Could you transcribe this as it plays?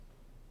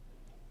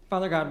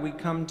Father God, we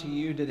come to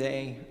you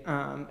today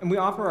and we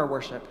offer our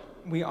worship.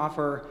 We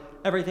offer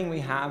everything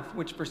we have,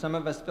 which for some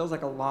of us feels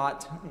like a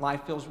lot.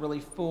 Life feels really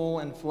full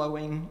and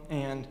flowing,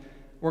 and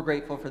we're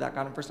grateful for that,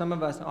 God. And for some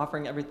of us,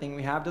 offering everything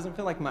we have doesn't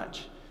feel like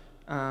much.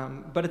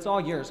 But it's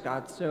all yours,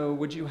 God. So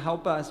would you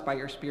help us by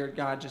your Spirit,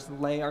 God, just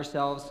lay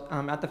ourselves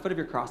at the foot of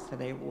your cross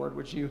today, Lord.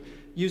 Would you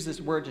use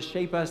this word to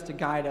shape us, to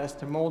guide us,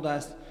 to mold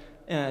us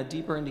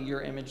deeper into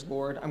your image,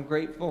 Lord. I'm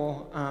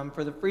grateful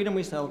for the freedom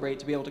we celebrate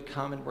to be able to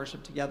come and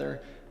worship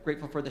together.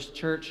 Grateful for this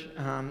church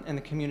and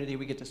the community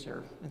we get to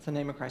serve. In the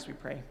name of Christ we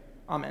pray.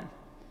 Amen.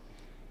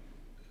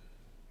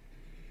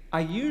 I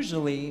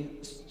usually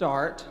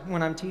start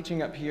when I'm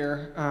teaching up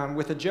here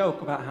with a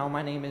joke about how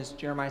my name is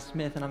Jeremiah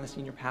Smith and I'm the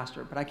senior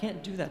pastor, but I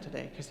can't do that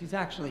today because he's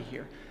actually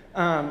here.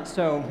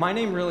 So my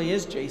name really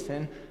is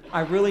Jason.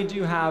 I really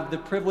do have the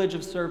privilege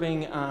of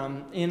serving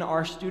in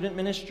our student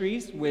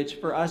ministries, which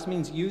for us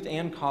means youth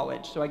and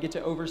college. So I get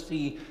to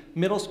oversee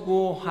middle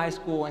school, high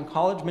school, and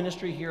college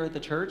ministry here at the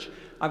church.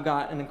 I've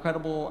got an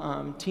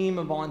incredible team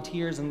of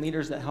volunteers and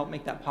leaders that help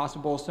make that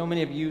possible. So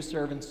many of you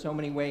serve in so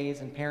many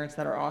ways, and parents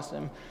that are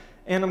awesome.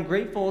 And I'm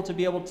grateful to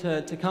be able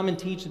to come and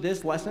teach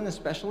this lesson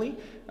especially.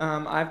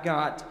 I've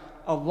got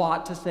a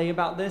lot to say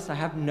about this. I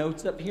have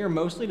notes up here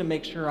mostly to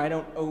make sure I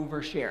don't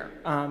overshare.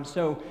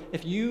 So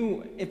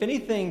if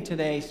anything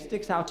today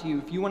sticks out to you,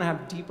 if you want to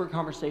have deeper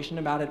conversation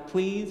about it,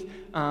 please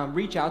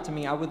reach out to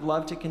me. I would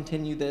love to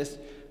continue this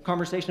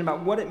conversation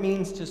about what it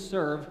means to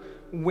serve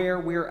where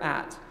we're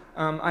at.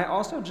 I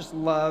also just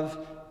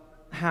love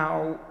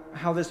how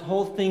this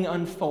whole thing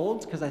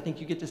unfolds, because I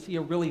think you get to see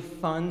a really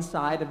fun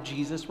side of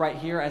Jesus right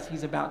here as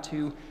he's about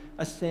to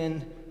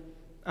ascend.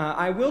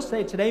 I will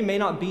say today may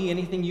not be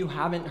anything you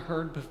haven't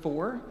heard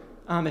before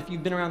if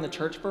you've been around the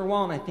church for a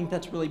while, and I think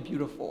that's really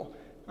beautiful.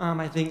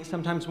 I think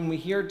sometimes when we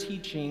hear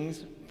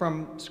teachings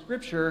from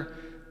Scripture,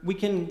 we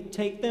can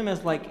take them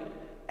as like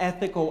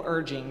ethical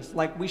urgings,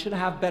 like we should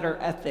have better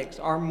ethics,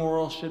 our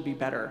morals should be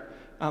better.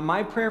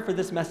 My prayer for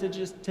this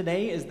message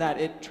today is that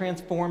it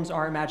transforms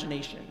our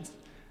imaginations,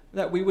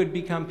 that we would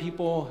become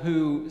people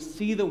who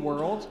see the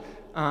world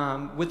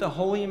with a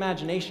holy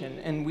imagination,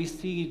 and we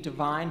see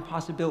divine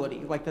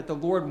possibility, like that the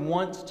Lord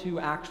wants to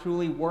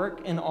actually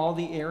work in all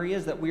the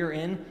areas that we are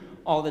in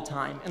all the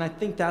time. And I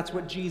think that's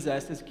what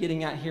Jesus is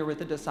getting at here with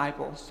the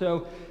disciples.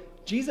 So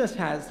Jesus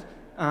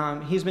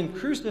he's been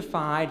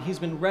crucified, he's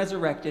been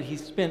resurrected,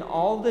 he's spent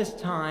all this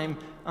time,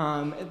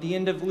 at the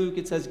end of Luke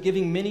it says,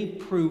 giving many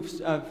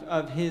proofs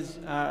of his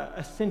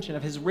ascension,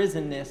 of his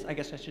risenness, I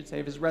guess I should say,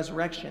 of his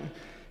resurrection.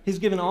 He's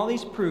given all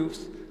these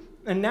proofs,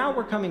 and now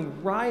we're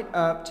coming right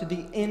up to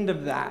the end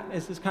of that.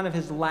 This is kind of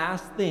his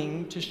last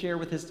thing to share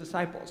with his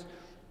disciples.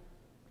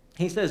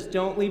 He says,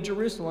 "Don't leave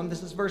Jerusalem,"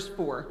 this is verse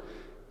 4,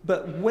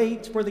 "but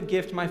wait for the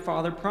gift my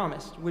Father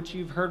promised, which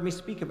you've heard me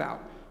speak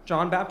about.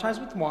 John baptized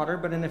with water,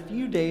 but in a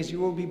few days you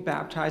will be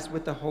baptized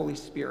with the Holy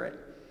Spirit."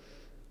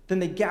 Then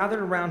they gathered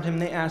around him,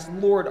 and they asked,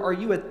 "Lord, are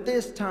you at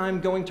this time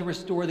going to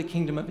restore the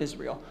kingdom of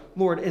Israel?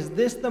 Lord, is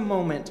this the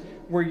moment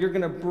where you're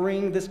going to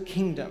bring this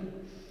kingdom?"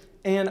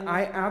 And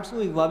I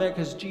absolutely love it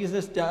because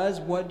Jesus does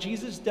what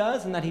Jesus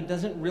does, and that he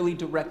doesn't really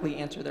directly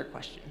answer their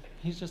question.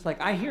 He's just like,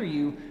 I hear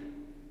you.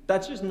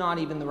 That's just not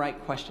even the right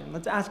question.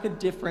 Let's ask a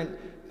different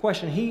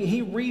question.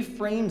 He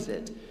reframes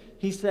it.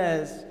 He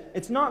says,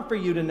 it's not for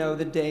you to know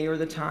the day or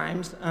the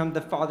times the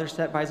Father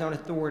set by his own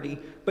authority,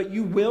 but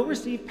you will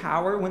receive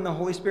power when the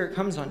Holy Spirit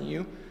comes on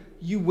you.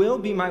 You will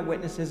be my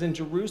witnesses in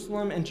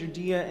Jerusalem and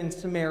Judea and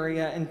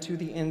Samaria and to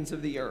the ends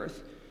of the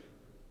earth.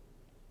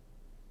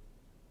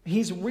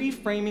 He's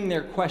reframing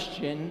their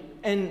question,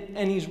 and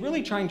he's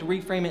really trying to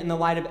reframe it in the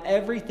light of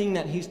everything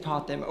that he's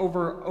taught them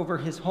over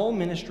his whole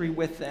ministry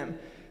with them.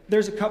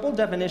 There's a couple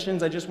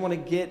definitions I just want to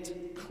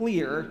get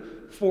clear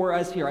for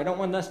us here. I don't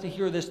want us to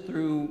hear this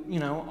through,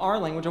 our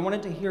language. I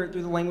wanted to hear it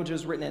through the language it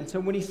was written in.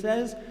 So when he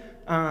says,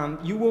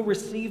 you will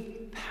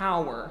receive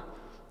power,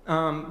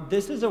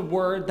 this is a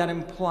word that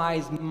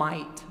implies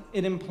might.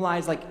 It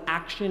implies like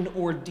action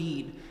or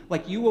deed.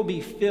 Like you will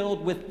be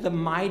filled with the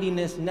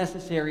mightiness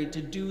necessary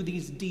to do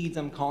these deeds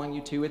I'm calling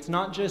you to. It's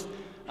not just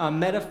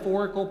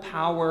metaphorical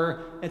power.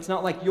 It's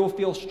not like you'll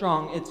feel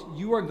strong. It's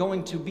you are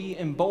going to be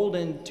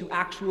emboldened to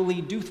actually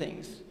do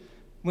things.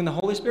 When the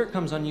Holy Spirit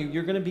comes on you,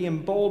 you're going to be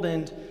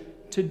emboldened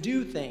to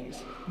do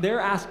things. They're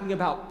asking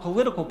about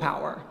political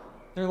power.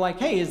 They're like,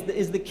 hey,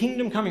 is the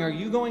kingdom coming? Are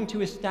you going to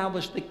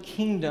establish the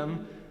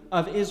kingdom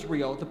of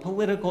Israel, the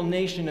political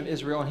nation of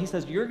Israel? And he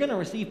says, you're going to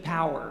receive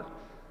power.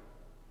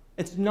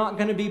 It's not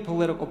going to be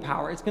political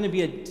power. It's going to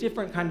be a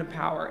different kind of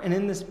power. And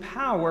in this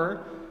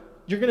power,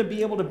 you're going to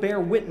be able to bear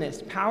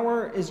witness.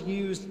 Power is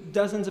used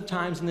dozens of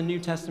times in the New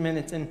Testament.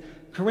 It's in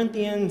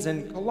Corinthians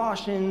and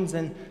Colossians,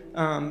 and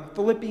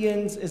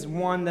Philippians is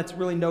one that's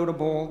really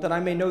notable, that I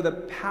may know the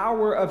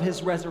power of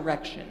his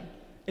resurrection.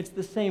 It's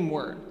the same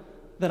word,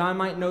 that I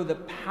might know the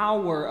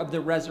power of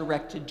the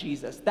resurrected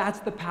Jesus. That's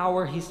the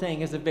power he's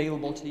saying is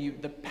available to you,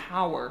 the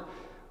power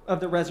of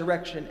the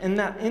resurrection. And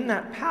that in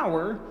that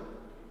power,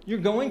 you're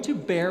going to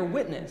bear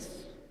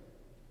witness.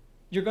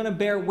 You're going to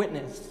bear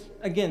witness.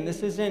 Again,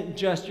 this isn't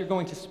just you're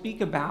going to speak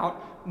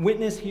about.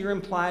 Witness here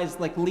implies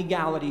like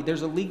legality.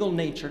 There's a legal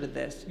nature to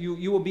this.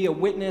 You will be a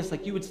witness,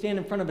 like you would stand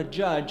in front of a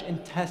judge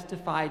and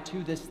testify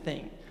to this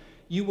thing.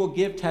 You will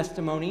give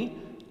testimony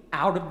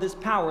out of this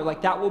power.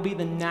 Like that will be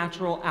the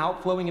natural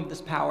outflowing of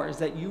this power, is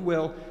that you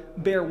will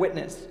bear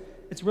witness.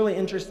 It's really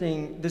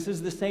interesting. This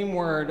is the same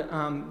word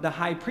the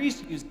high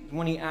priest used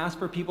when he asked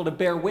for people to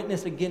bear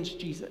witness against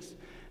Jesus.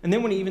 And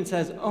then when he even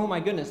says, oh my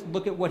goodness,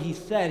 look at what he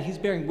said, he's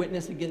bearing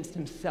witness against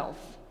himself.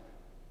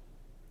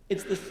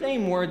 It's the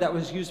same word that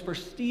was used for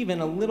Stephen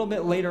a little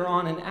bit later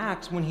on in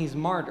Acts when he's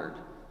martyred.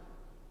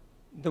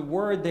 The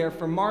word there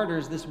for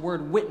martyrs, this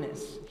word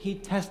witness, he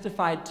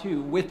testified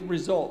to with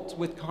results,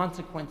 with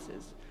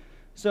consequences.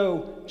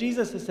 So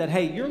Jesus has said,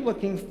 hey, you're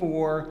looking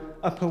for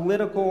a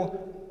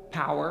political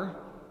power.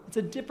 It's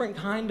a different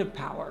kind of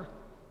power.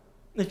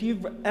 If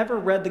you've ever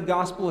read the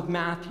Gospel of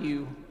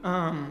Matthew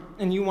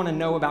and you want to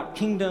know about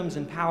kingdoms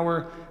and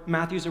power,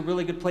 Matthew's a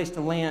really good place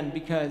to land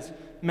because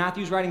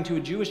Matthew's writing to a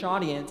Jewish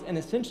audience, and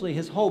essentially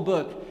his whole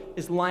book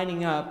is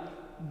lining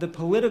up the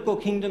political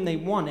kingdom they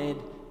wanted,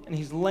 and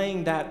he's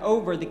laying that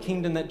over the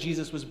kingdom that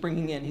Jesus was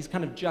bringing in. He's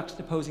kind of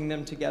juxtaposing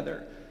them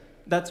together.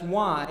 That's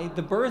why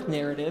the birth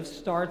narrative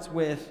starts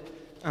with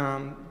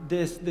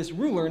this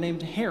ruler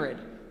named Herod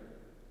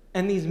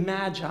and these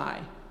magi.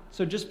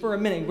 So just for a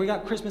minute, we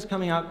got Christmas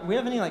coming up. We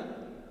have any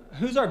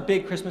who's our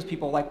big Christmas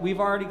people? Like we've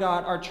already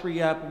got our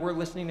tree up. We're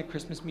listening to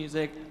Christmas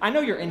music. I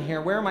know you're in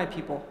here. Where are my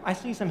people? I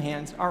see some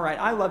hands. All right,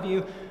 I love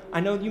you.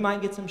 I know you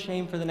might get some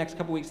shame for the next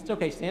couple weeks. It's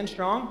okay, stand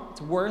strong.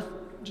 It's worth,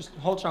 just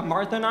hold strong.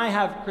 Martha and I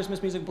have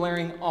Christmas music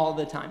blaring all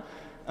the time.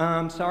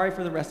 Sorry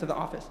for the rest of the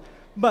office.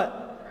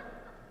 But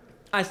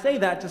I say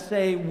that to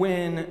say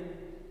when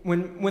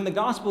the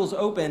Gospels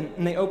open,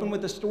 and they open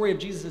with the story of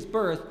Jesus'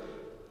 birth,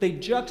 they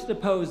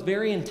juxtapose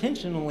very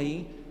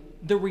intentionally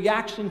the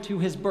reaction to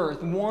his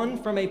birth. One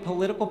from a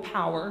political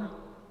power,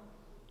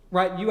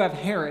 right? You have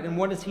Herod, and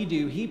what does he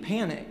do? He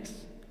panics.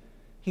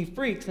 He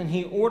freaks, and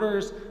he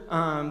orders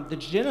the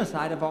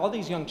genocide of all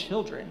these young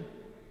children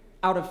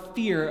out of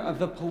fear of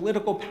the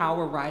political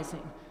power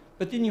rising.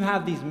 But then you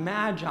have these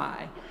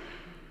magi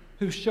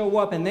who show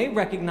up, and they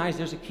recognize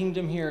there's a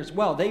kingdom here as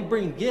well. They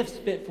bring gifts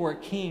fit for a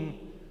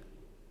king.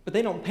 But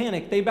they don't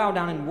panic. They bow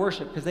down and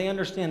worship because they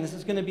understand this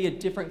is going to be a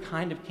different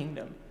kind of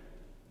kingdom.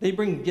 They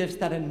bring gifts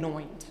that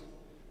anoint.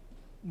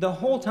 The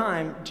whole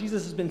time,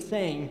 Jesus has been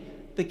saying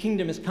the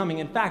kingdom is coming.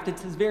 In fact,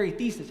 it's his very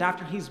thesis.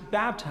 After he's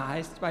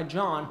baptized by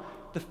John,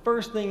 the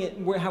first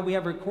thing how we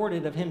have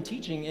recorded of him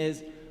teaching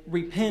is,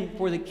 repent,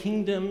 for the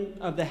kingdom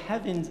of the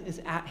heavens is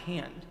at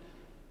hand.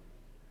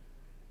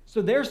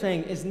 So they're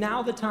saying, is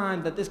now the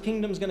time that this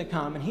kingdom's going to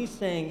come? And he's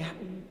saying,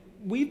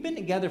 we've been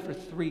together for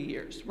 3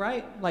 years,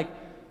 right?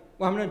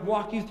 Well, I'm going to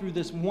walk you through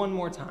this one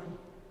more time.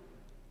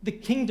 The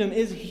kingdom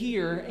is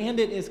here and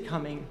it is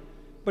coming,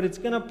 but it's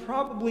going to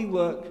probably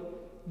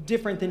look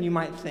different than you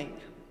might think.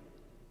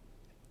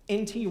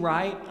 N.T.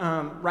 Wright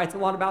writes a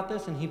lot about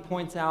this, and he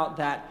points out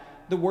that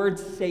the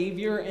words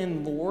Savior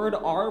and Lord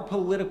are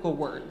political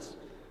words.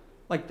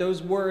 Like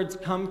those words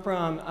come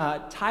from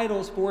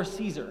titles for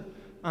Caesar.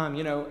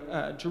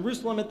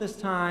 Jerusalem at this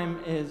time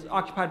is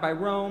occupied by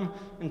Rome,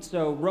 and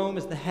so Rome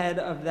is the head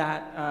of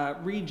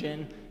that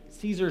region.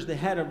 Caesar's the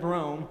head of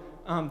Rome.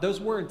 Those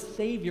words,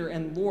 Savior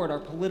and Lord, are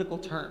political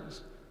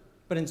terms.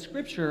 But in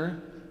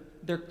Scripture,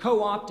 they're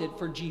co-opted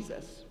for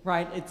Jesus,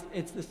 right?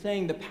 It's the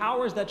saying, the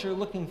powers that you're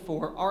looking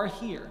for are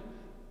here,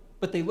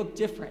 but they look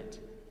different.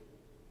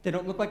 They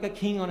don't look like a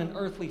king on an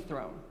earthly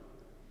throne.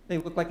 They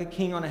look like a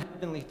king on a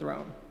heavenly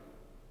throne.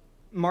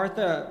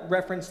 Martha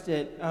referenced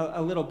it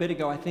a little bit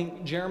ago. I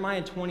think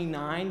Jeremiah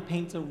 29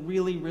 paints a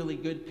really, really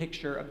good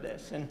picture of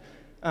this. And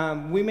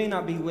we may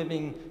not be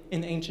living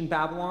in ancient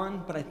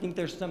Babylon, but I think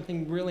there's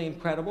something really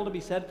incredible to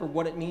be said for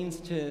what it means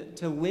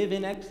to live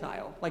in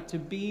exile, like to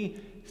be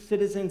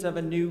citizens of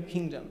a new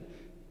kingdom.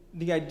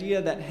 The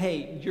idea that,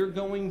 hey, you're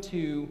going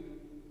to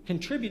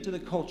contribute to the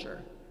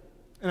culture.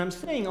 And I'm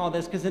saying all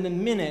this because in a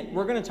minute,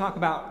 we're going to talk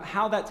about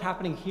how that's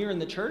happening here in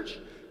the church.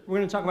 We're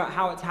going to talk about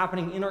how it's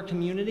happening in our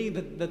community,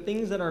 the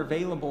things that are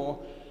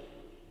available.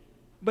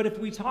 But if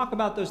we talk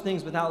about those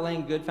things without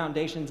laying good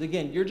foundations,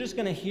 again, you're just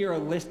going to hear a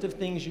list of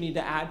things you need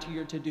to add to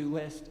your to-do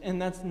list,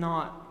 and that's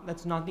not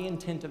the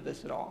intent of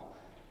this at all.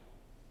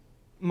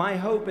 My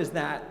hope is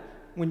that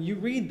when you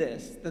read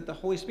this, that the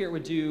Holy Spirit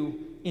would do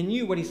in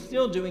you what he's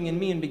still doing in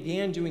me and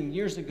began doing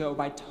years ago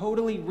by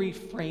totally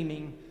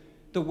reframing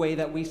the way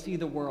that we see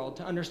the world,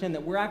 to understand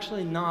that we're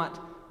actually not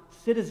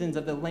citizens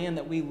of the land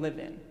that we live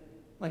in.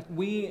 Like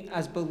we,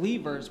 as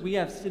believers, we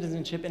have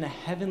citizenship in a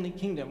heavenly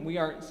kingdom. We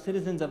are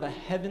citizens of a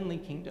heavenly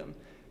kingdom.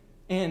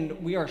 And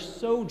we are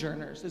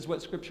sojourners, is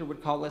what Scripture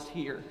would call us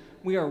here.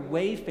 We are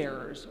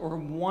wayfarers or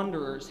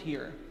wanderers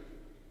here.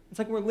 It's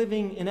like we're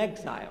living in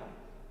exile.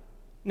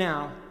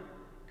 Now,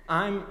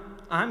 I'm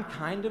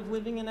kind of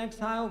living in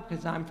exile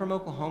because I'm from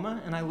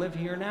Oklahoma and I live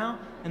here now,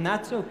 and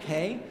that's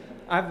okay.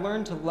 I've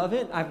learned to love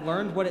it. I've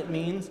learned what it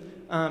means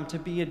to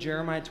be a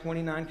Jeremiah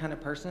 29 kind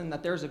of person,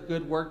 that there's a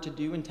good work to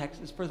do in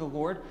Texas for the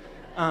Lord.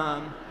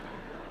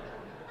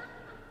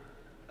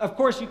 Of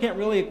course, you can't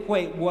really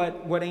equate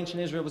what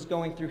ancient Israel was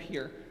going through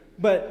here.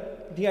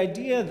 But the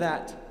idea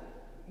that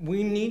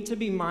we need to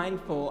be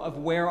mindful of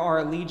where our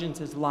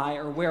allegiances lie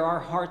or where our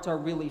hearts are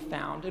really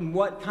found and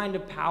what kind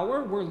of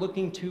power we're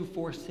looking to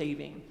for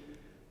saving.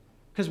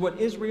 Because what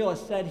Israel has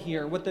said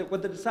here, what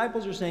the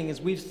disciples are saying is,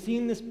 we've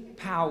seen this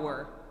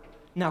power.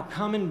 Now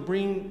come and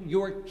bring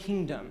your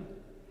kingdom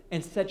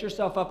and set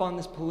yourself up on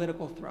this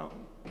political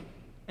throne.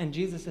 And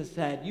Jesus has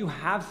said, you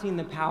have seen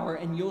the power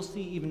and you'll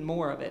see even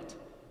more of it.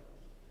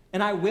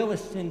 And I will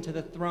ascend to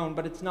the throne,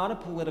 but it's not a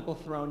political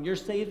throne. Your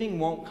saving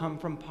won't come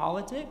from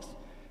politics.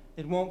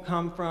 It won't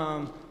come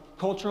from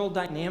cultural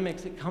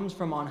dynamics. It comes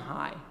from on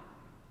high.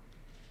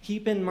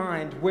 Keep in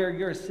mind where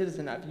you're a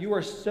citizen of. You are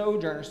a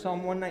sojourner,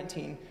 Psalm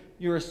 119.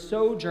 You're a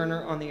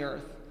sojourner on the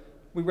earth.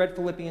 We read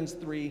Philippians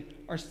 3.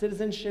 Our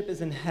citizenship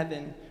is in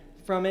heaven.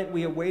 From it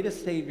we await a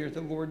Savior,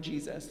 the Lord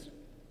Jesus.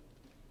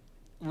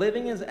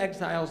 Living as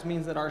exiles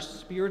means that our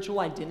spiritual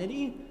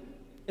identity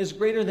is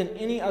greater than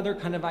any other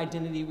kind of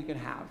identity we could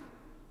have.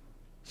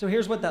 So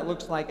here's what that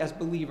looks like as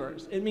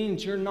believers. It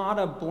means you're not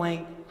a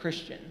blank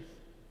Christian.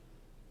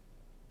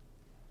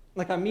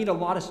 Like, I meet a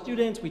lot of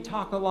students, we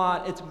talk a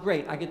lot, it's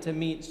great. I get to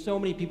meet so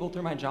many people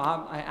through my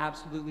job, I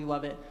absolutely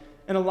love it.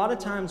 And a lot of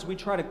times we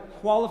try to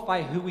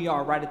qualify who we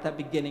are right at that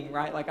beginning,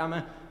 right? Like, I'm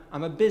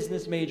a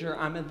business major,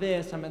 I'm a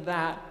this, I'm a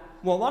that.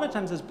 Well, a lot of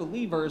times as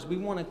believers, we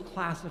want to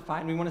classify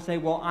and we want to say,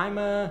 well, I'm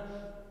a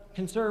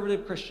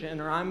conservative Christian,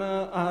 or I'm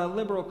a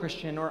liberal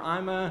Christian, or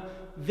I'm a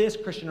this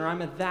Christian, or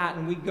I'm a that,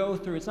 and we go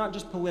through. It's not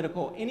just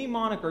political. Any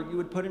moniker you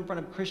would put in front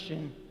of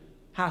Christian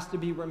has to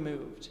be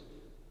removed.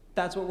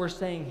 That's what we're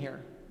saying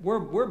here.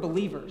 We're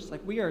believers.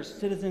 Like, we are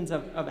citizens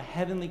of a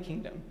heavenly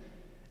kingdom.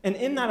 And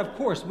in that, of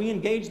course, we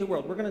engage the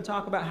world. We're going to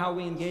talk about how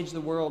we engage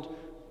the world.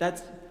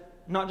 That's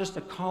not just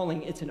a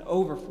calling, it's an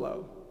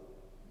overflow.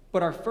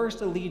 But our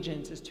first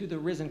allegiance is to the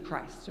risen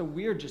Christ. So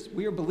we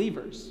are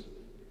believers,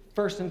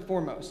 first and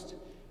foremost.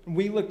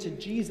 We look to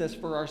Jesus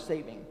for our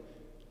saving.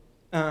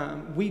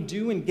 We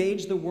do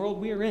engage the world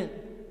we are in.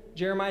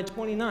 Jeremiah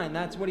 29,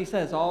 that's what he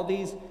says. All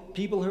these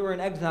people who are in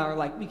exile are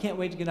like, we can't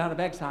wait to get out of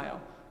exile.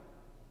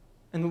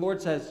 And the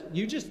Lord says,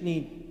 you just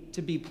need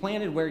to be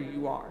planted where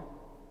you are.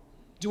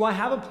 Do I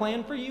have a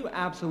plan for you?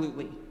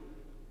 Absolutely.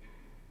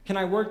 Can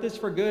I work this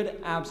for good?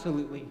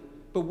 Absolutely.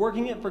 But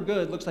working it for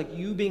good looks like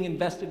you being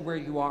invested where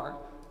you are.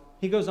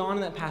 He goes on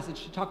in that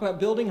passage to talk about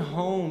building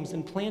homes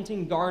and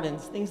planting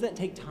gardens, things that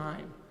take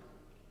time.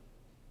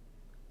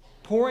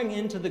 Pouring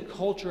into the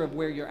culture of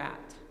where you're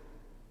at.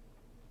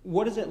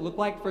 What does it look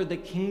like for the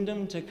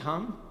kingdom to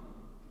come?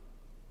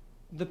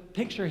 The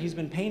picture he's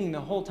been painting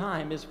the whole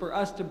time is for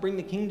us to bring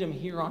the kingdom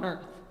here on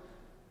earth,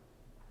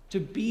 to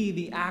be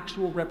the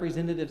actual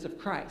representatives of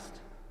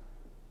Christ,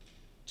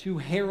 to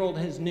herald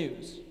his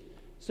news.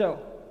 So,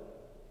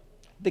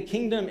 the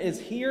kingdom is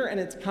here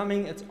and it's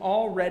coming, it's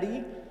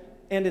already,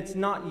 and it's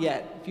not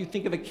yet. If you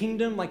think of a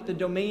kingdom like the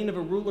domain of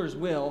a ruler's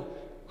will,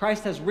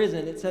 Christ has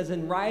risen. It says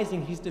in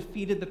rising, he's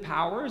defeated the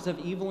powers of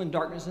evil and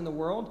darkness in the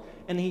world,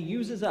 and he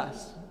uses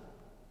us,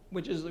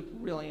 which is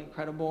really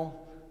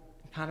incredible,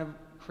 kind of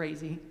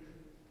crazy,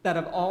 that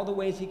of all the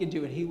ways he could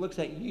do it, he looks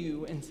at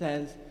you and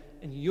says,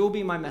 and you'll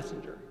be my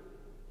messenger.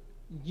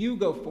 You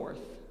go forth.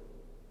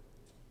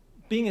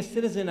 Being a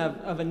citizen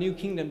of a new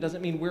kingdom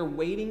doesn't mean we're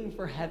waiting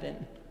for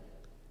heaven.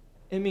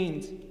 It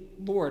means,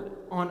 Lord,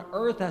 on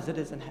earth as it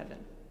is in heaven.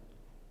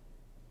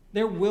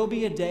 There will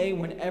be a day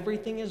when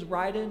everything is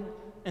righted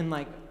and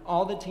like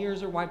all the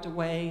tears are wiped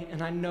away,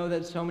 and I know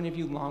that so many of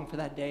you long for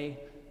that day.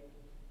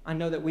 I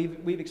know that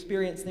we've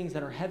experienced things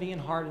that are heavy and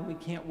hard and we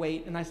can't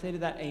wait, and I say to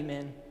that,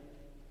 amen.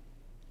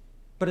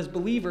 But as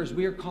believers,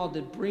 we are called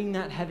to bring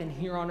that heaven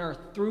here on earth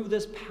through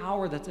this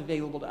power that's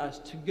available to us,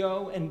 to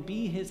go and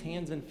be his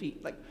hands and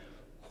feet, like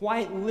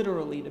quite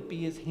literally to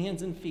be his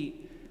hands and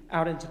feet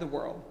out into the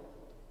world.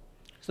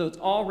 So it's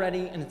all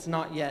ready and it's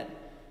not yet.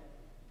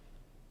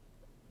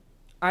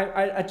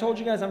 I told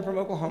you guys I'm from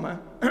Oklahoma,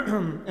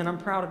 and I'm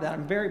proud of that.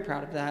 I'm very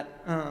proud of that.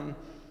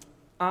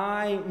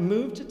 I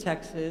moved to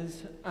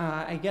Texas,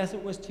 I guess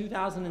it was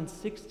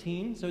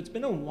 2016, so it's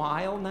been a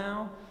while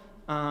now.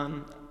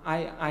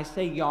 I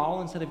say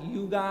y'all instead of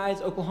you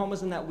guys. Oklahoma's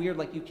isn't that weird,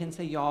 like you can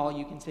say y'all,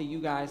 you can say you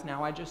guys.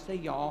 Now I just say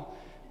y'all.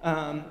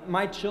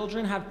 My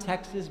children have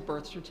Texas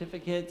birth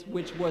certificates,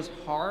 which was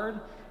hard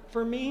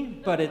for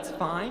me, but it's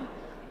fine.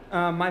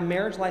 My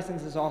marriage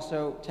license is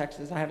also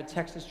Texas. I have a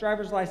Texas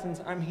driver's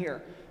license. I'm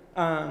here.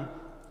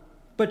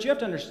 But you have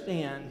to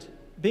understand,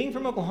 being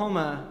from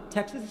Oklahoma,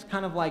 Texas is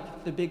kind of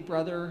like the big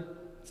brother,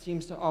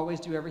 seems to always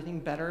do everything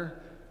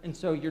better, and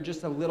so you're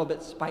just a little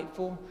bit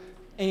spiteful.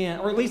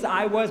 Or at least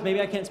I was. Maybe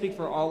I can't speak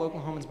for all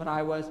Oklahomans, but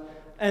I was.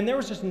 And there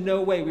was just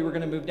no way we were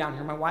going to move down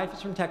here. My wife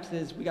is from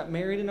Texas. We got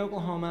married in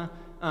Oklahoma.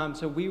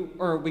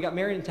 We got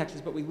married in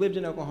Texas, but we lived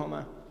in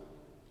Oklahoma.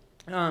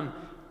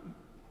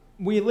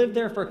 We lived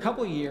there for a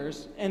couple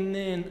years, and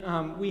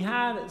then we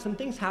had some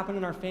things happen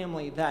in our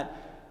family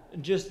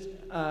that just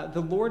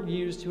the Lord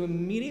used to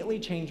immediately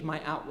change my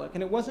outlook.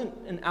 And it wasn't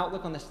an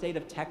outlook on the state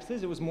of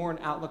Texas. It was more an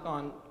outlook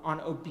on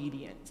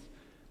obedience.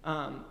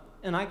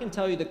 And I can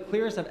tell you the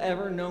clearest I've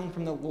ever known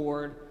from the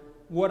Lord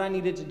what I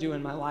needed to do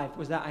in my life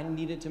was that I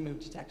needed to move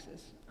to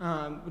Texas.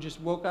 We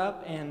just woke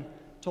up and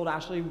told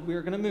Ashley we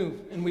were going to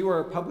move. And we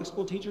were public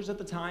school teachers at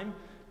the time.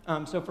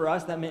 So for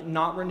us, that meant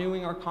not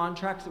renewing our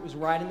contracts. It was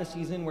right in the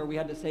season where we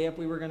had to say if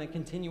we were going to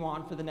continue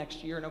on for the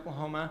next year in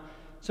Oklahoma.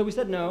 So we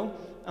said no.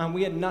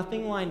 We had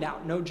nothing lined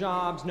out, no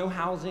jobs, no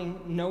housing,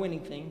 no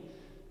anything.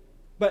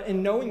 But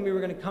in knowing we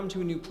were going to come to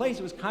a new place,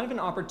 it was kind of an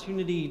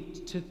opportunity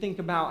to think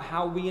about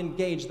how we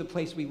engage the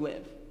place we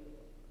live.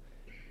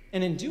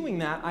 And in doing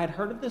that, I had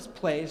heard of this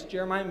place,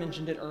 Jeremiah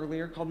mentioned it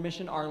earlier, called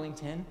Mission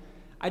Arlington.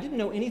 I didn't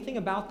know anything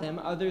about them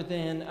other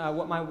than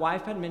what my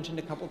wife had mentioned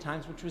a couple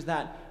times, which was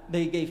that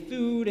they gave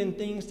food and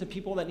things to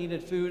people that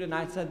needed food, and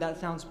I said, that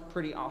sounds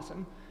pretty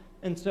awesome.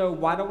 And so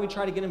why don't we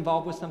try to get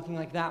involved with something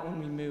like that when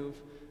we move?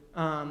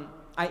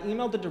 I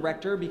emailed the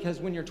director because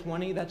when you're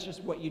 20, that's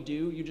just what you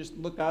do. You just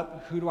look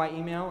up, who do I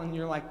email? And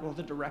you're like, well,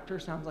 the director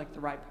sounds like the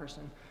right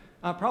person.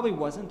 Probably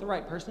wasn't the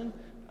right person,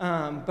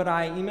 but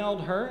I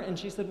emailed her, and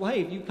she said, well,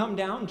 hey, if you come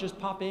down, just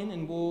pop in,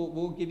 and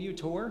we'll give you a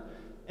tour.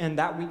 And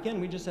that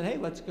weekend, we just said, hey,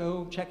 let's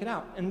go check it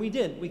out. And we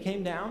did. We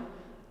came down,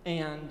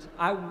 and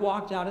I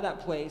walked out of that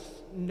place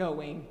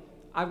knowing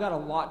I've got a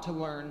lot to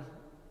learn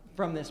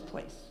from this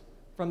place,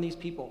 from these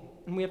people,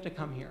 and we have to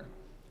come here.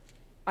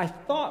 I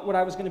thought what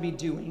I was going to be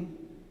doing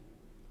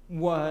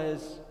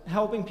was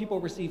helping people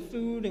receive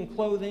food and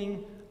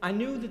clothing. I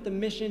knew that the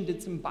mission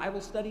did some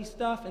Bible study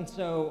stuff, and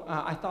so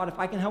I thought if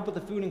I can help with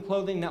the food and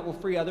clothing, that will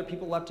free other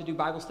people up to do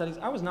Bible studies.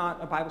 I was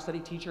not a Bible study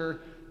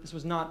teacher. This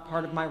was not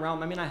part of my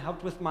realm. I mean, I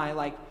helped with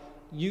my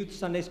youth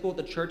Sunday school at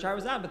the church I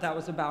was at, but that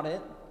was about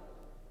it.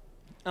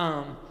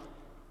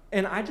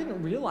 And I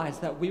didn't realize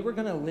that we were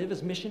going to live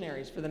as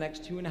missionaries for the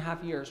next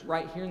 2.5 years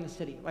right here in the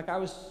city. I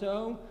was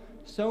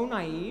so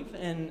naive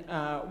and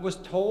was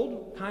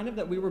told kind of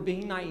that we were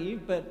being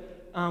naive, but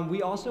we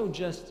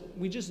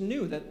just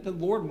knew that the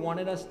Lord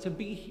wanted us to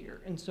be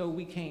here, and so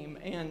we came.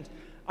 And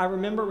I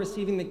remember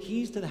receiving the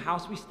keys to the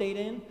house we stayed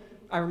in.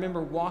 I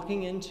remember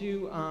walking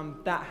into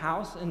that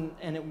house, and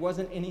it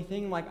wasn't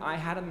anything like I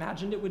had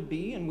imagined it would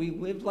be, and we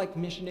lived like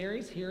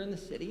missionaries here in the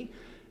city,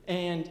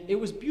 and it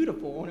was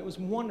beautiful, and it was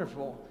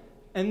wonderful.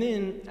 And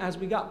then as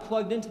we got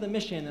plugged into the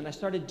mission and I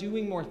started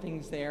doing more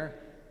things there,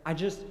 I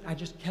just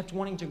kept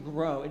wanting to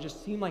grow. It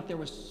just seemed like there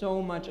was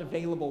so much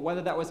available,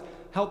 whether that was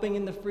helping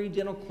in the free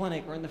dental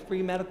clinic or in the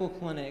free medical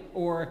clinic,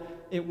 or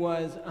it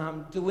was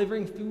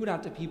delivering food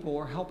out to people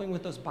or helping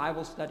with those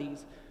Bible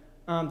studies.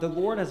 The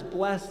Lord has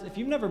blessed, if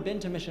you've never been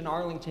to Mission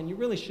Arlington, you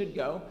really should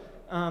go.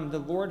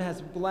 The Lord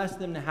has blessed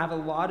them to have a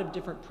lot of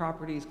different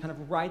properties kind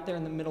of right there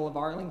in the middle of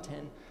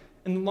Arlington.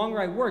 And the longer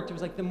I worked, it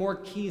was like the more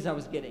keys I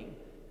was getting.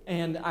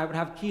 And I would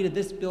have a key to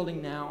this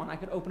building now, and I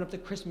could open up the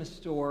Christmas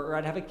store, or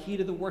I'd have a key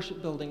to the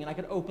worship building, and I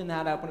could open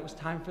that up when it was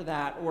time for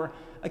that, or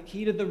a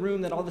key to the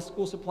room that all the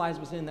school supplies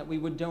was in that we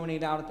would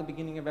donate out at the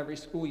beginning of every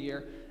school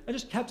year. I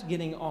just kept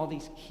getting all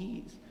these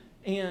keys.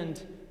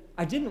 And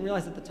I didn't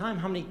realize at the time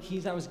how many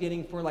keys I was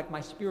getting for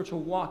my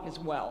spiritual walk as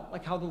well,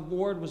 how the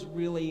Lord was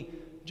really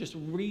just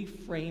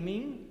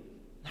reframing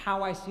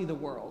how I see the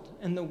world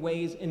and the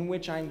ways in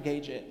which I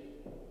engage it.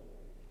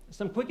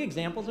 Some quick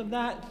examples of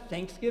that: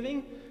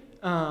 Thanksgiving.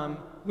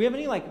 We have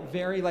any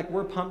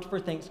we're pumped for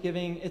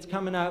Thanksgiving. It's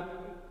coming up.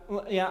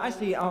 Well, yeah, I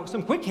see. Oh,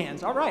 some quick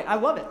hands. All right, I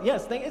love it.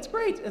 Yes, it's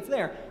great. It's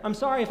there. I'm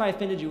sorry if I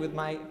offended you with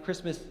my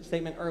Christmas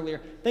statement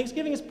earlier.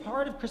 Thanksgiving is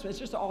part of Christmas. It's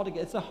just all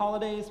together. It's the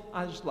holidays.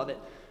 I just love it.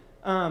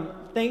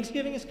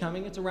 Thanksgiving is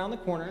coming. It's around the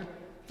corner.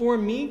 For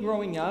me,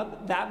 growing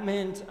up, that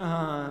meant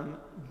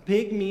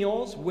big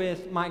meals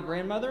with my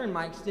grandmother and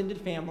my extended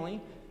family.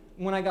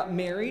 When I got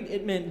married,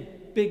 it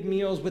meant big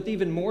meals with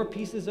even more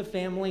pieces of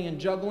family and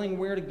juggling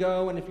where to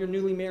go. And if you're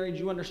newly married,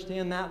 you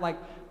understand that.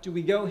 Do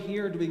we go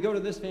here? Do we go to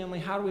this family?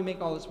 How do we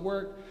make all this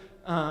work?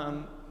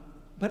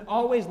 But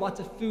always lots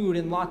of food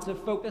and lots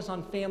of focus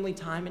on family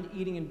time and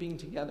eating and being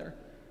together.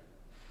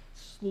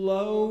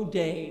 Slow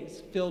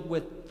days filled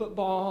with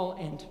football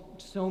and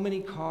so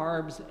many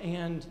carbs,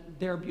 and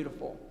they're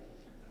beautiful.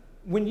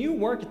 When you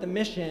work at the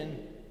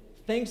mission,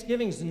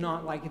 Thanksgiving's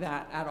not like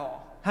that at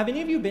all. Have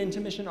any of you been to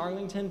Mission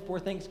Arlington for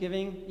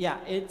Thanksgiving? Yeah,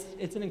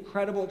 it's an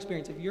incredible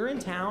experience. If you're in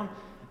town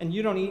and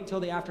you don't eat till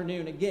the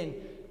afternoon, again,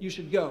 you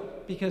should go.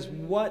 Because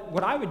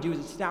what I would do as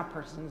a staff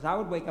person is I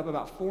would wake up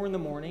about 4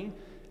 a.m.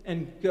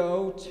 and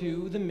go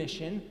to the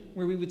mission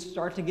where we would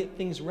start to get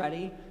things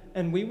ready,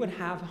 and we would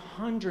have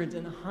hundreds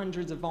and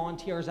hundreds of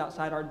volunteers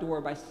outside our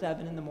door by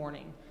 7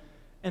 a.m.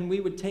 And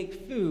we would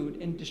take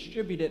food and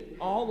distribute it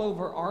all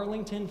over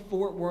Arlington,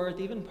 Fort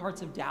Worth, even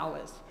parts of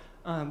Dallas.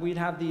 We'd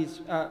have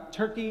these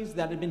turkeys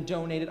that had been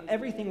donated.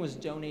 Everything was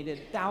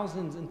donated,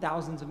 thousands and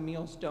thousands of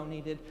meals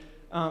donated,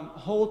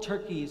 whole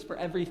turkeys for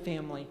every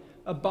family,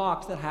 a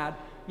box that had,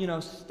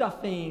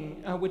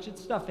 stuffing, which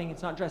it's stuffing,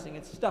 it's not dressing,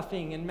 it's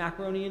stuffing and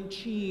macaroni and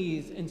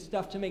cheese and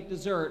stuff to make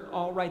dessert,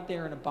 all right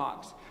there in a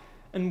box.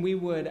 And we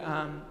would,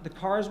 the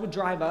cars would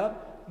drive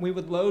up. We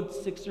would load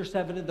 6 or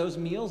 7 of those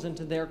meals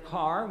into their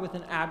car with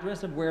an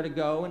address of where to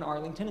go in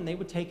Arlington, and they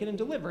would take it and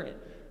deliver it.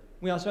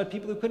 We also had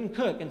people who couldn't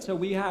cook, and so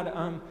we had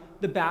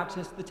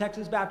the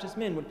Texas Baptist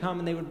men would come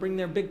and they would bring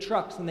their big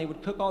trucks and they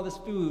would cook all this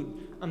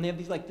food. They have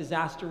these like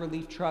disaster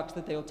relief trucks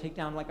that they'll take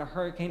down like a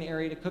hurricane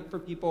area to cook for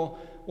people.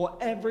 Well,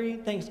 every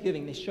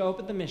Thanksgiving, they show up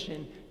at the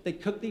mission, they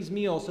cook these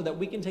meals so that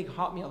we can take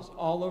hot meals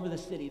all over the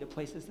city to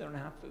places that don't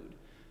have food.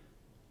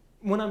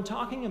 When I'm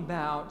talking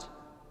about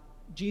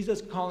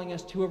Jesus calling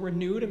us to a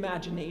renewed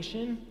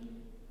imagination,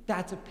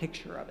 that's a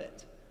picture of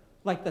it.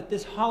 Like that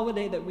this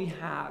holiday that we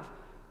have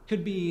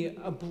could be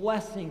a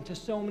blessing to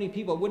so many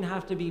people. It wouldn't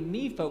have to be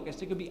me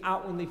focused. It could be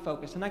outwardly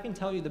focused. And I can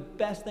tell you the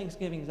best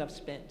Thanksgivings I've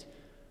spent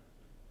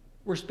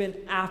were spent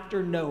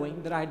after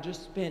knowing that I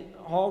just spent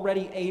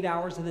already 8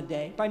 hours of the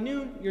day. By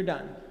noon, you're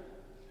done.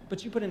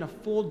 But you put in a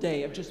full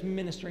day of just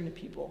ministering to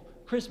people.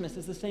 Christmas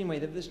is the same way.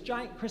 They have this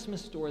giant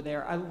Christmas store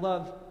there. I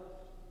love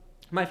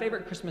my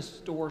favorite Christmas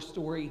store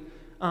story.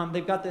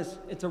 They've got this,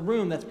 it's a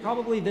room that's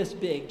probably this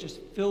big, just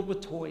filled with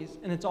toys,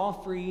 and it's all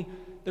free.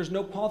 There's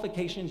no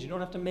qualifications. You don't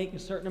have to make a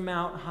certain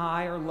amount,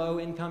 high or low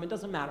income. It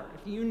doesn't matter.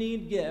 If you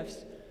need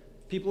gifts,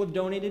 people have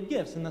donated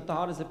gifts, and the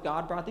thought is if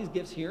God brought these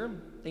gifts here,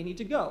 they need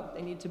to go.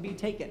 They need to be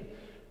taken.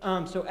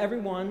 So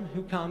everyone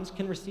who comes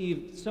can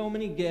receive so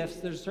many gifts.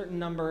 There's a certain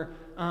number,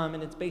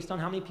 and it's based on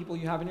how many people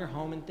you have in your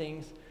home and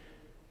things.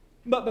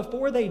 But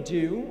before they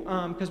do,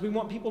 because we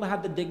want people to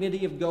have the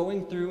dignity of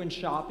going through and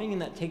shopping,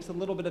 and that takes a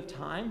little bit of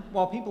time,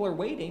 while people are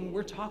waiting,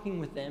 we're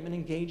talking with them and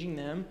engaging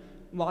them.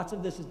 Lots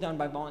of this is done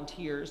by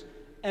volunteers.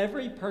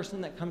 Every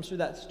person that comes through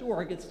that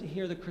store gets to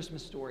hear the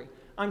Christmas story.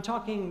 I'm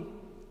talking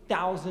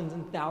thousands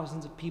and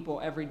thousands of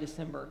people every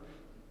December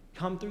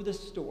come through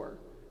this store.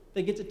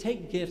 They get to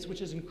take gifts,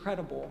 which is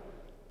incredible,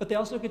 but they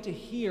also get to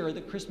hear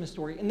the Christmas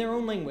story in their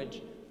own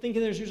language. Think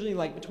there's usually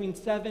like between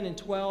 7 and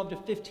 12 to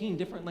 15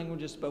 different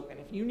languages spoken.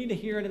 If you need to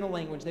hear it in a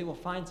language, they will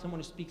find someone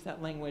who speaks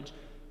that language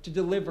to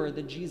deliver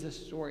the Jesus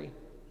story.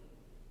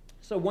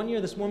 So one year,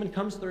 this woman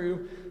comes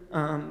through.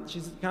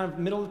 She's kind of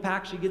middle of the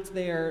pack. She gets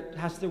there,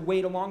 has to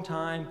wait a long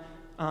time,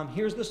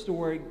 hears the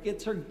story,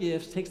 gets her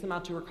gifts, takes them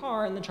out to her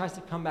car, and then tries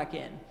to come back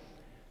in.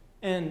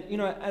 And,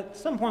 at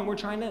some point, we're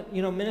trying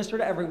to, minister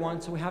to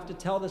everyone, so we have to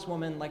tell this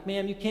woman, like,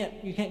 ma'am, you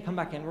can't come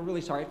back in. We're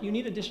really sorry. If you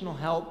need additional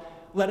help,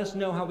 let us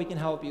know how we can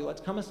help you.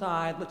 Let's come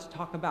aside. Let's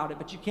talk about it.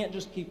 But you can't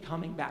just keep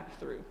coming back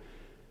through.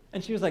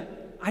 And she was like,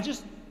 I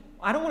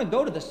don't want to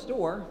go to the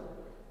store.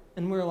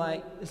 And we're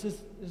like, this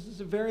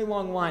is a very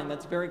long line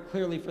that's very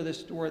clearly for this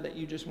store that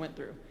you just went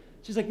through.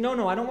 She's like,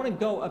 no, I don't want to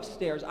go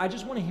upstairs. I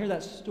just want to hear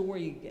that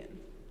story again.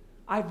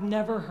 I've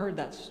never heard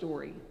that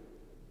story.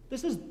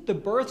 This is the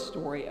birth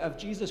story of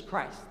Jesus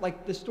Christ,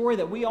 like the story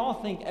that we all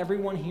think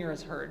everyone here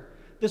has heard.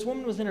 This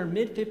woman was in her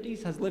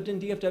mid-50s, has lived in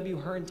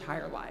DFW her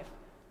entire life.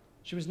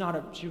 She was not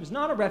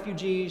a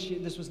refugee.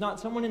 This was not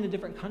someone in a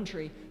different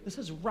country. This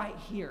is right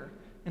here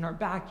in our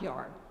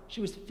backyard. She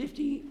was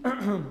 50.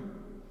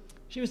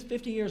 She was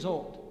 50 years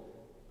old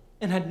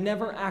and had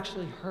never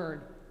actually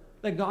heard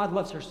that God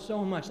loves her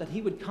so much that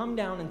he would come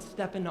down and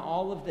step into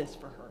all of this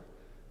for her,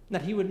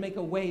 that he would make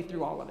a way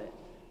through all of it.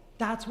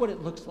 That's what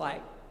it looks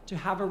like to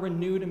have a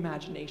renewed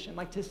imagination,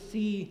 like to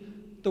see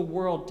the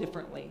world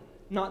differently.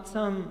 Not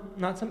some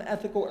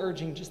ethical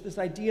urging, just this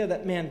idea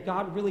that, man,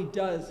 God really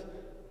does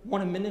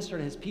want to minister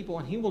to his people,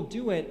 and he will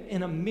do it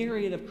in a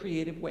myriad of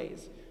creative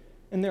ways.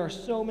 And there are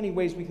so many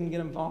ways we can get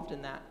involved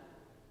in that.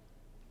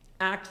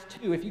 Acts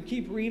 2, if you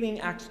keep reading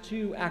Acts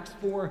 2, Acts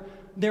 4,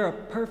 they're a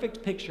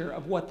perfect picture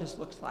of what this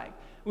looks like.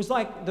 It was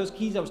like those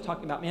keys I was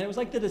talking about, man. It was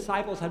like the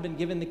disciples had been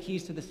given the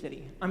keys to the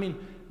city. I mean,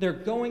 they're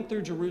going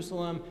through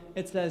Jerusalem.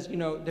 It says,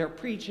 they're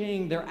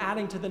preaching, they're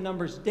adding to the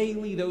numbers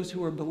daily those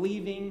who are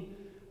believing.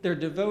 They're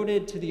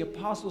devoted to the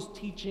apostles'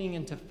 teaching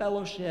and to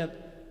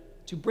fellowship,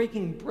 to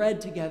breaking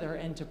bread together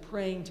and to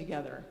praying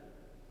together.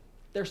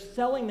 They're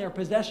selling their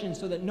possessions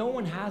so that no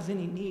one has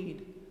any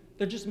need.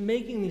 They're just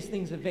making these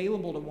things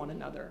available to one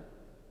another.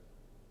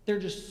 They're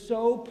just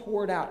so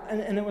poured out.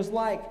 And it was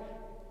like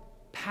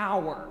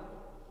power.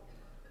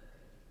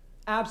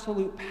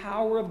 Absolute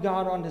power of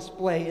God on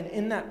display. And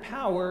in that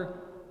power,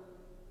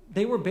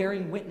 they were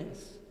bearing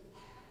witness.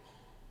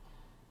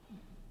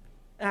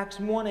 Acts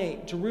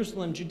 1:8,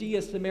 Jerusalem,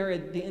 Judea,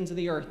 Samaria, the ends of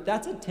the earth.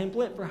 That's a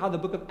template for how the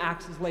book of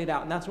Acts is laid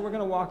out. And that's what we're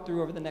going to walk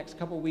through over the next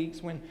couple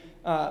weeks when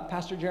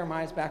Pastor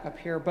Jeremiah is back up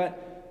here.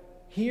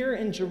 But here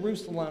in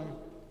Jerusalem,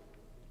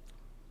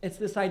 it's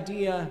this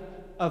idea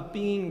of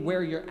being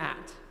where you're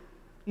at.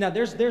 Now,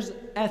 there's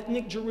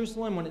ethnic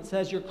Jerusalem. When it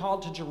says you're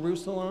called to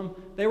Jerusalem,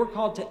 they were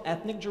called to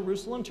ethnic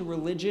Jerusalem, to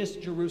religious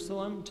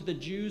Jerusalem, to the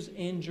Jews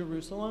in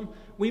Jerusalem.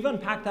 We've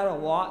unpacked that a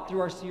lot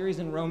through our series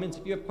in Romans.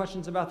 If you have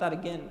questions about that,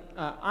 again,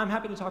 I'm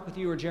happy to talk with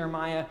you or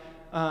Jeremiah.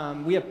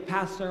 We have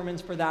past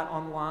sermons for that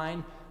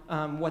online,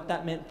 what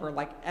that meant for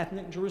like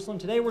ethnic Jerusalem.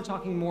 Today, we're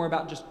talking more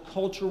about just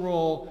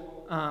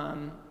cultural,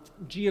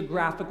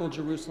 geographical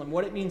Jerusalem,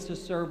 what it means to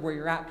serve where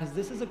you're at, because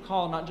this is a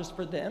call not just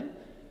for them,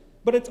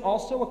 but it's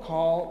also a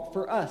call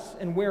for us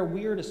and where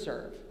we're to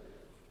serve.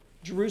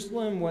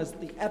 Jerusalem was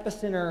the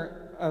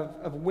epicenter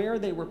of where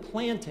they were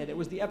planted. It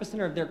was the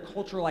epicenter of their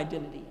cultural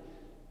identity.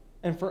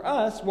 And for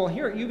us, well,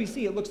 here at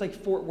UBC, it looks like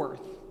Fort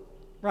Worth,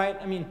 right?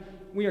 I mean,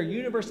 We are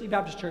University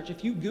Baptist Church.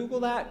 If you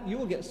Google that, you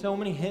will get so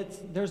many hits.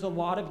 There's a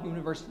lot of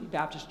University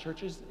Baptist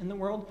churches in the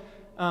world,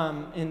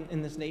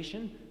 in this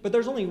nation. But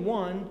there's only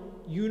one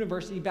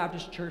University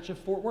Baptist Church of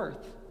Fort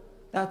Worth.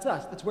 That's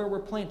us. That's where we're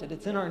planted.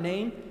 It's in our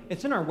name.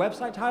 It's in our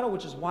website title,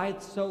 which is why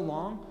it's so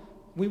long.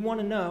 We want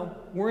to know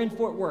we're in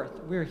Fort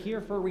Worth. We're here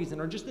for a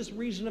reason, or just this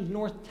region of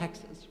North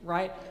Texas,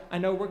 right? I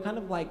know we're kind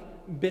of like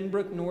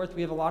Benbrook North.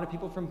 We have a lot of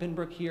people from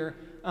Benbrook here.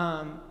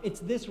 It's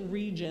this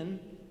region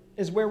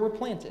is where we're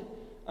planted.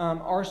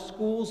 Our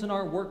schools and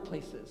our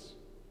workplaces,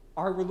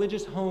 our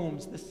religious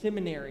homes, the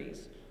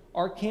seminaries,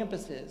 our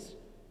campuses,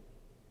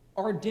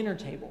 our dinner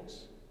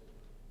tables.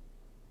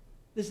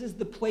 This is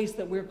the place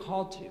that we're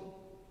called to.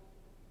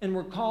 And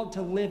we're called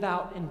to live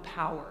out in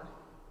power.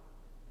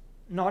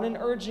 Not in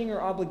urging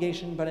or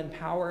obligation, but in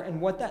power. And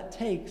what that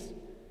takes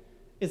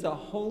is a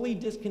holy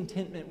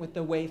discontentment with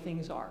the way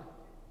things are.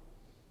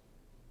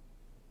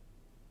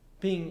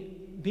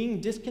 Being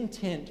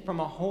discontent from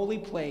a holy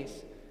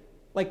place.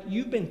 Like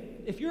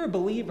if you're a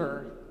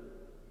believer,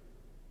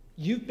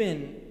 you've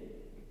been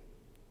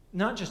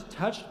not just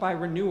touched by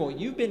renewal,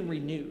 you've been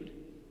renewed.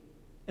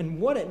 And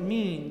what it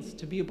means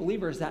to be a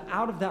believer is that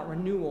out of that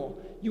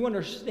renewal, you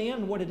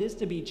understand what it is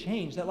to be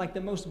changed. That like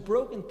the most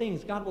broken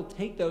things, God will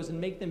take those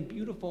and make them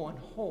beautiful and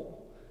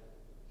whole.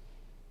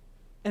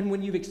 And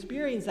when you've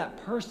experienced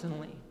that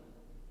personally,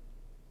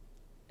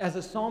 as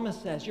the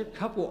psalmist says, your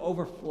cup will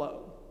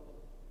overflow.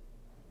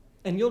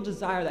 And you'll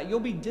desire that. You'll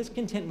be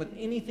discontent with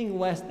anything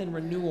less than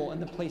renewal in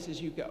the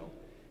places you go.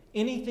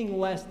 Anything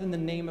less than the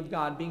name of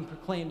God being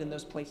proclaimed in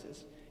those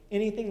places.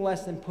 Anything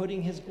less than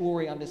putting his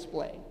glory on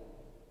display.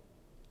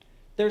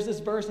 There's this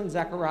verse in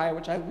Zechariah,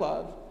 which I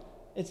love.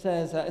 It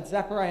says, it's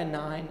Zechariah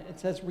 9. It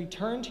says,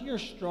 "Return to your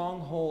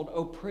stronghold,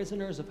 O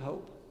prisoners of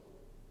hope."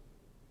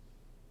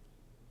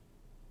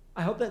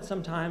 I hope that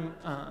sometime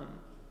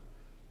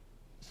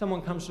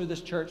someone comes through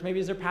this church, maybe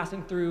as they're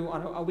passing through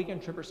on a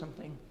weekend trip or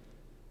something,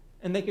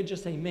 and they could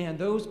just say, man,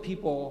 those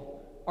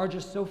people are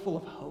just so full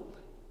of hope.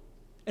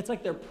 It's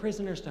like they're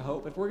prisoners to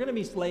hope. If we're going to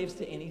be slaves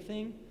to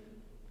anything,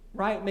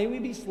 right, may we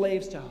be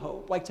slaves to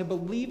hope, like to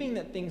believing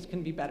that things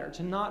can be better,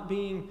 to not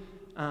being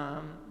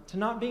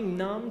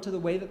numb to the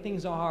way that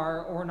things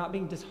are, or not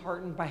being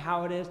disheartened by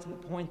how it is to the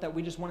point that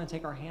we just want to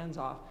take our hands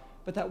off,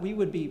 but that we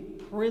would be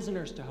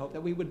prisoners to hope,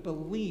 that we would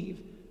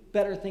believe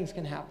better things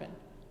can happen,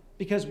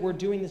 because we're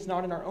doing this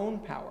not in our own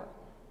power.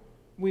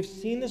 We've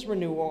seen this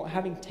renewal,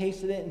 having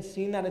tasted it and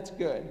seen that it's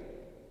good.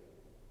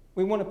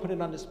 We want to put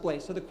it on display.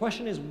 So the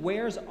question is,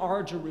 where's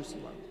our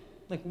Jerusalem?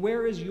 Like,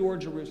 where is your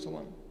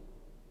Jerusalem?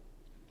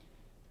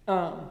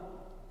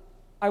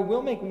 I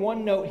will make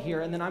one note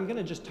here, and then I'm going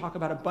to just talk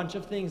about a bunch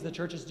of things the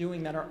church is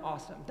doing that are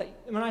awesome.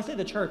 When I say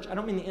the church, I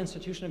don't mean the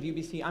institution of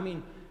UBC. I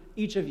mean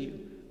each of you.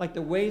 Like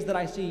the ways that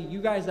I see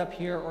you guys up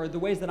here, or the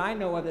ways that I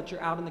know of that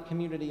you're out in the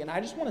community. And I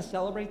just want to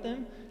celebrate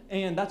them,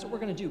 and that's what we're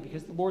going to do,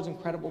 because the Lord's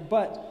incredible.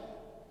 But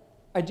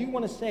I do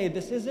want to say,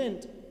 this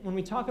isn't, when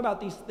we talk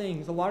about these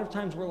things, a lot of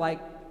times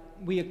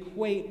we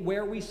equate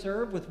where we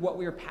serve with what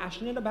we are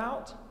passionate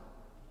about.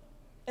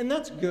 And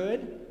that's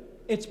good.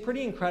 It's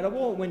pretty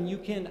incredible when you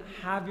can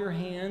have your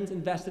hands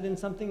invested in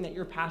something that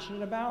you're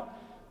passionate about.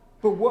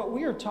 But what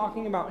we are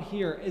talking about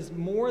here is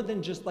more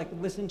than just like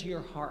listen to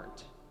your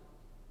heart.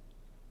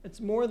 It's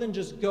more than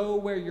just go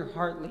where your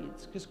heart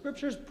leads. Because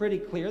Scripture is pretty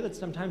clear that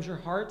sometimes your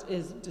heart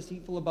is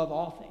deceitful above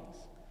all things.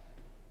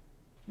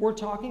 We're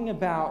talking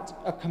about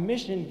a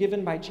commission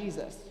given by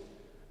Jesus.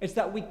 It's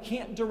that we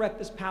can't direct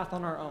this path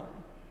on our own.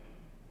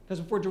 Because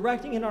if we're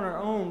directing it on our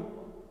own,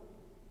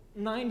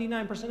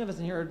 99% of us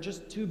in here are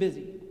just too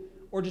busy,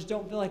 or just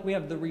don't feel like we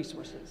have the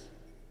resources.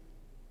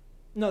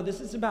 No, this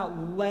is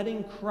about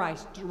letting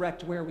Christ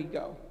direct where we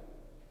go.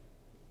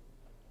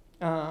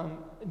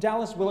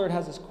 Dallas Willard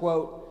has this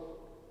quote.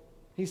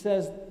 He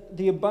says,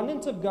 "The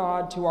abundance of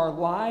God to our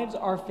lives,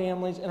 our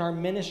families, and our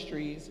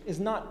ministries is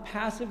not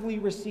passively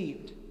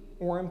received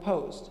or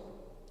imposed.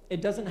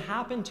 It doesn't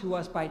happen to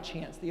us by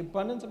chance. The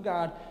abundance of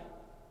God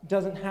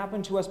doesn't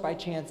happen to us by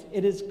chance.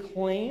 It is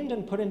claimed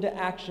and put into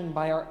action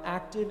by our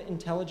active,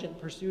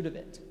 intelligent pursuit of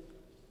it.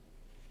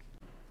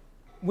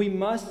 We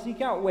must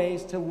seek out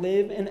ways to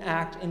live and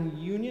act in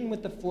union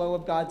with the flow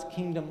of God's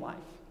kingdom life."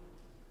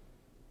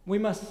 We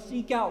must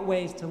seek out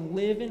ways to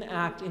live and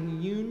act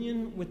in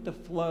union with the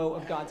flow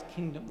of God's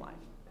kingdom life.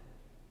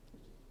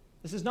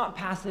 This is not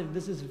passive.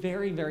 This is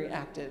very, very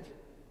active.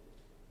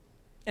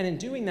 And in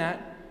doing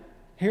that,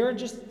 here are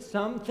just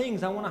some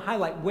things I want to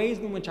highlight, ways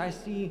in which I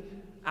see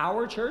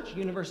our church,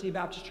 University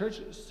Baptist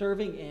Church,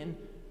 serving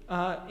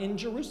in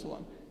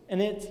Jerusalem. And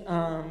it's,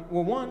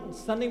 one,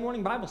 Sunday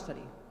morning Bible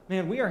study.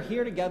 Man, we are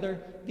here together.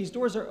 These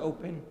doors are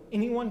open.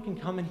 Anyone can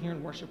come in here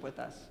and worship with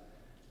us.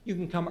 You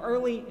can come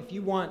early if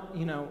you want,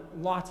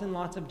 lots and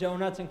lots of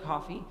donuts and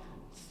coffee.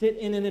 Sit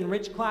in an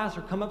enriched class,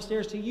 or come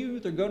upstairs to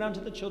youth, or go down to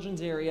the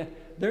children's area.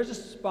 There's a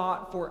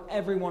spot for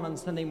everyone on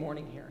Sunday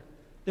morning here.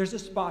 There's a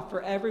spot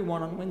for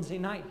everyone on Wednesday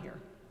night here.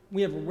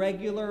 We have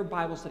regular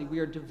Bible study. We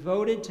are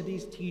devoted to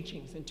these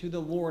teachings and to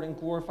the Lord and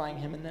glorifying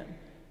Him in them.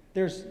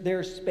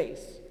 There's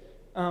space.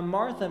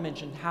 Martha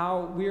mentioned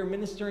how we are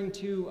ministering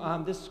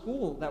to this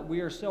school that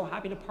we are so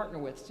happy to partner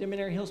with,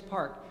 Seminary Hills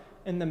Park,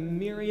 and the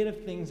myriad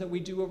of things that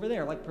we do over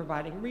there, like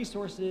providing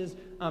resources,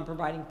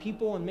 providing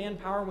people and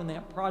manpower when they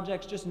have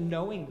projects, just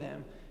knowing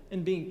them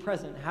and being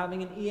present,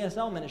 having an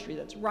ESL ministry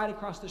that's right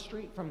across the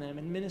street from them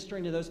and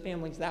ministering to those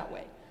families that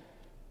way.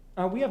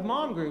 We have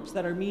mom groups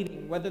that are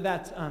meeting, whether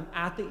that's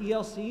at the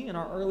ELC in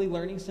our Early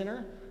Learning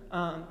Center.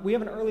 We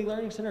have an Early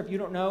Learning Center. If you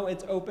don't know,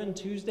 it's open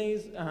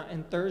Tuesdays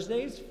and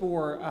Thursdays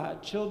for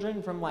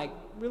children from like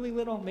really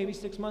little, maybe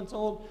 6 months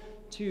old,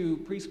 to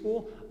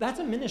preschool. That's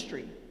a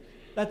ministry.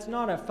 That's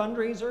not a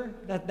fundraiser.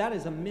 That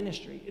is a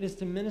ministry. It is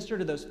to minister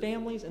to those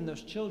families and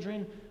those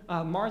children.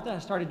 Martha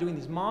has started doing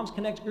these Moms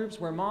Connect groups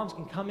where moms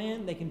can come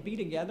in, they can be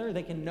together,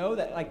 they can know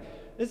that like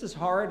this is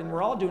hard and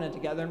we're all doing it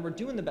together and we're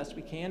doing the best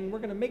we can. And we're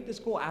going to make this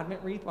cool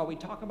Advent wreath while we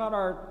talk about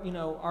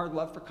our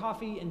love for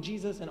coffee and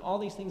Jesus and all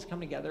these things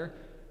come together.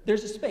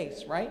 There's a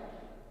space, right?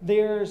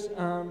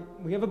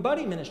 We have a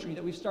buddy ministry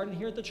that we've started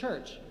here at the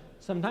church.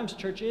 Sometimes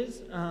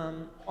churches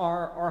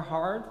are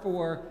hard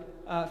for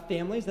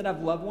families that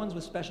have loved ones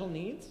with special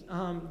needs.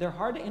 They're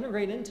hard to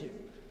integrate into.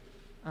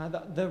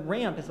 The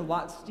ramp is a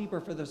lot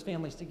steeper for those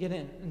families to get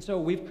in. And so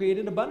we've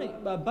created a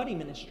buddy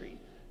ministry.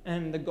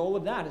 And the goal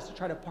of that is to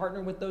try to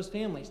partner with those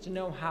families to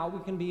know how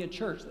we can be a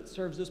church that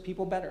serves those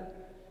people better.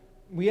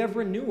 We have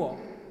Renewal,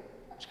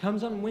 which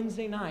comes on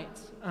Wednesday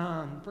nights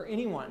for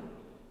anyone.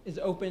 Is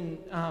open.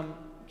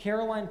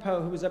 Caroline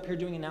Poe, who was up here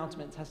doing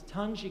announcements, has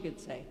tons she could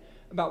say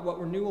about what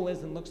renewal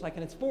is and looks like,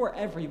 and it's for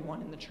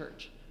everyone in the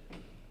church.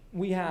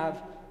 We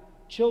have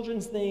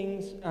children's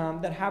things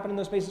that happen in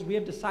those spaces. We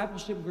have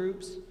discipleship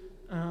groups.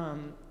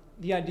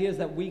 The idea is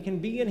that we can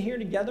be in here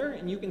together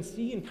and you can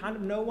see and kind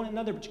of know one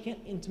another, but you can't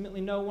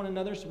intimately know one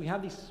another. So we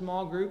have these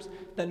small groups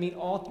that meet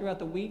all throughout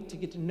the week to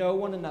get to know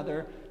one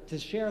another, to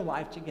share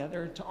life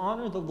together, to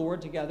honor the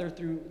Lord together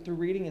through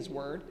reading His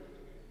Word.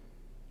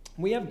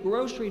 We have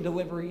grocery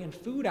delivery and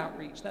food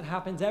outreach that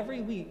happens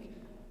every week.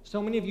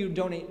 So many of you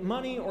donate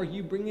money or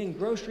you bring in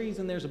groceries,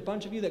 and there's a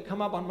bunch of you that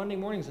come up on Monday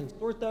mornings and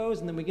sort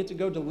those, and then we get to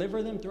go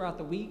deliver them throughout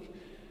the week.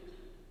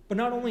 But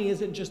not only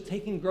is it just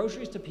taking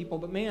groceries to people,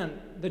 but man,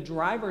 the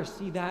drivers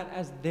see that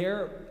as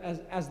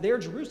their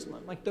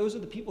Jerusalem. Like those are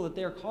the people that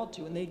they're called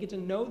to, and they get to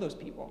know those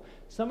people.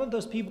 Some of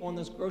those people on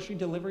those grocery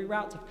delivery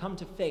routes have come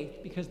to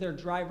faith because their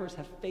drivers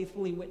have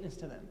faithfully witnessed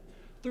to them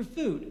through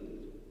food,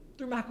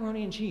 through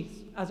macaroni and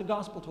cheese as a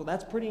gospel tool.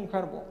 That's pretty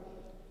incredible.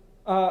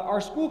 Our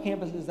school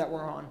campuses that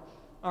we're on,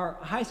 our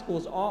high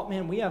schools,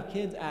 we have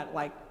kids at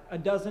like a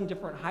dozen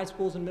different high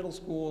schools and middle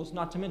schools,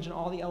 not to mention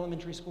all the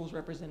elementary schools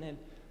represented.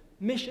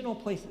 Missional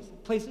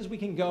places we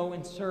can go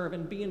and serve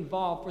and be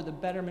involved for the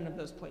betterment of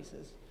those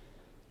places.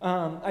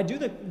 I do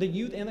the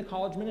youth and the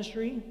college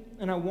ministry,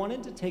 and I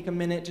wanted to take a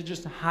minute to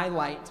just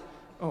highlight,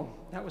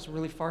 that was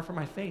really far from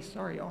my face,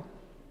 sorry y'all.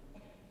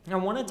 I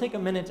want to take a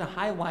minute to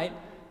highlight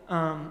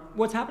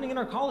what's happening in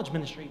our college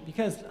ministry,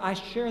 because I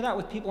share that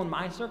with people in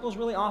my circles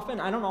really often.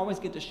 I don't always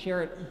get to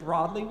share it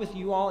broadly with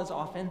you all as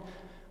often.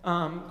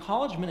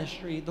 College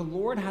ministry, the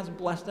Lord has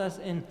blessed us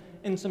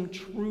in some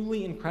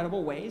truly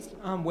incredible ways,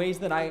 ways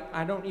that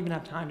I don't even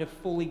have time to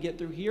fully get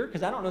through here,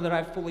 because I don't know that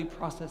I've fully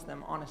processed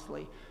them,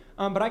 honestly.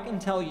 But I can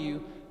tell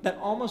you that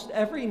almost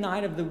every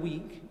night of the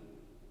week,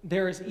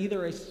 there is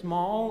either a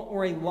small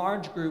or a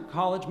large group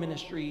college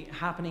ministry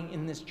happening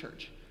in this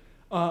church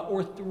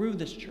or through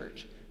this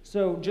church.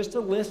 So just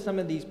to list some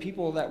of these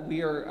people that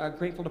we are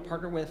grateful to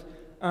partner with,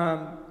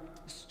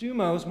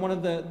 STUMOS, one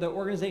of the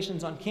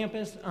organizations on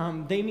campus,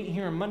 they meet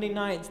here on Monday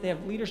nights. They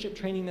have leadership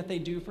training that they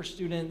do for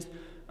students.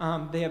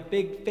 They have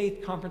big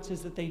faith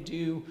conferences that they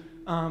do.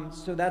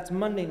 So that's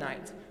Monday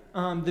nights.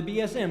 The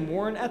BSM,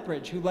 Warren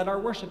Etheridge, who led our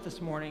worship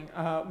this morning.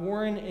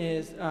 Warren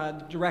is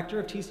the director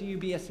of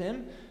TCU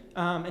BSM,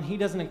 and he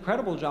does an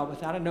incredible job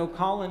with that. I know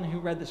Colin, who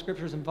read the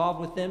scriptures, involved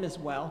with them as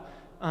well.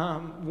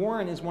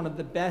 Warren is one of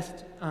the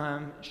best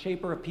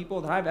shaper of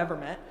people that I've ever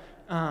met,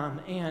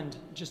 and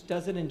just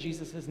does it in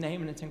Jesus'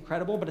 name, and it's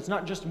incredible. But it's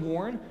not just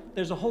Warren.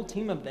 There's a whole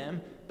team of them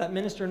that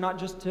minister not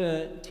just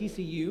to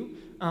TCU,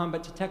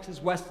 but to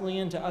Texas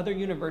Wesleyan, to other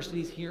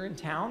universities here in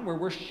town, where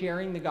we're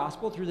sharing the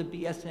gospel through the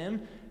BSM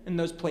in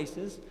those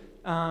places.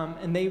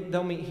 And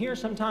they'll meet here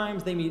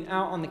sometimes. They meet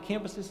out on the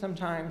campuses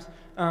sometimes.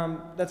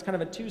 That's kind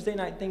of a Tuesday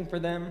night thing for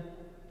them.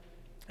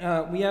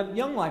 We have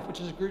Young Life, which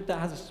is a group that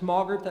has a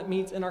small group that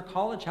meets in our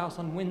college house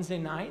on Wednesday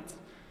nights.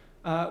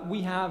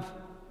 We have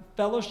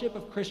Fellowship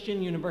of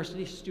Christian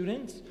University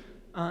Students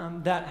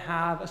that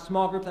have a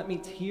small group that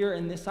meets here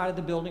in this side of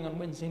the building on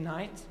Wednesday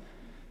nights.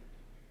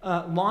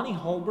 Lonnie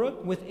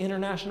Holbrook with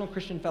International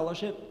Christian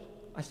Fellowship.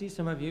 I see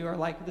some of you are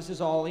like, this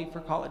is only for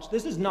college.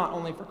 This is not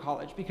only for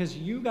college, because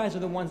you guys are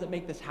the ones that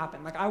make this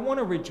happen. Like, I want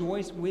to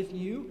rejoice with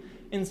you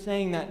in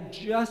saying that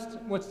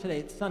what's today?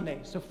 It's Sunday.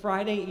 So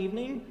Friday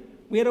evening,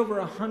 we had over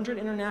 100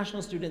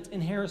 international students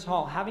in Harris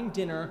Hall having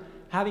dinner,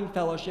 having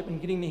fellowship,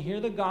 and getting to hear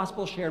the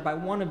gospel shared by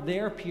one of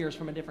their peers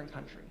from a different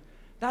country.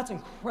 That's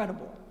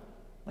incredible.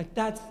 Like,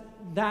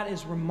 that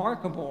is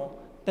remarkable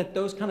that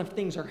those kind of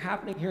things are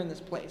happening here in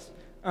this place.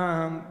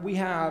 We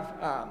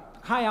have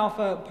Chi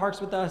Alpha parks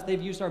with us.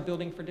 They've used our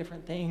building for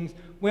different things.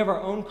 We have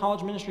our own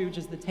college ministry, which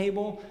is the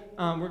table.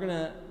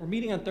 We're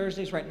meeting on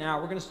Thursdays right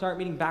now. We're gonna start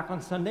meeting back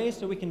on Sundays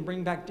so we can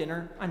bring back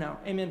dinner. I know,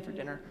 amen for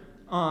dinner,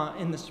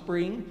 in the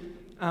spring.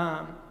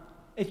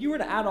 If you were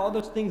to add all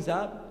those things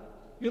up,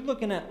 you're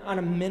looking at, on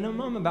a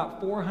minimum, about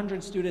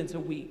 400 students a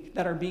week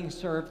that are being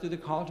served through the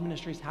college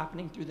ministries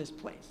happening through this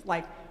place.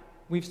 Like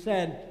we've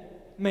said,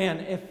 man,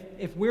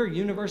 if we're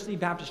University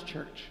Baptist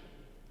Church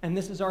and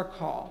this is our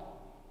call,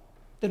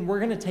 then we're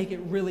going to take it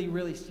really,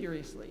 really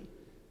seriously.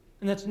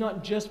 And that's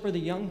not just for the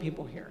young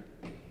people here.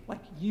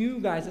 Like you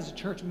guys as a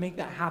church make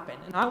that happen.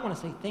 And I want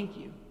to say thank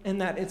you, and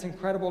that it's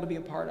incredible to be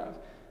a part of.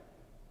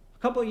 A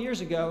couple of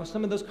years ago,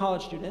 some of those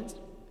college students,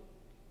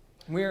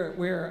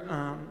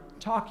 we're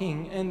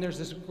talking, and there's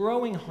this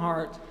growing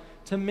heart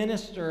to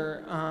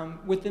minister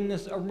within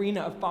this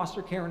arena of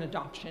foster care and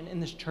adoption in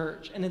this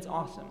church, and it's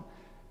awesome.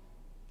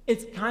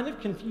 It's kind of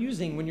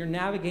confusing when you're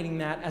navigating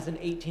that as an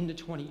 18 to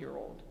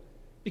 20-year-old,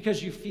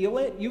 because you feel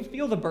it, you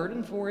feel the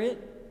burden for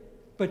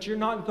it, but you're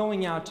not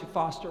going out to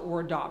foster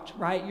or adopt,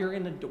 right? You're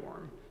in a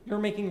dorm. You're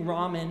making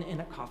ramen in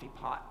a coffee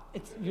pot.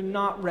 You're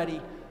not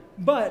ready.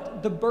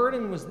 But the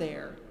burden was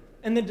there,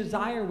 and the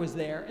desire was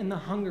there, and the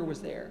hunger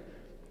was there.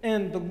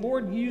 And the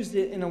Lord used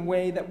it in a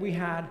way that we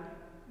had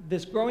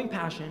this growing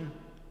passion.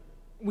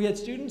 We had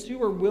students who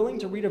were willing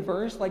to read a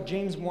verse like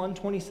James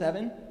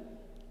 1:27.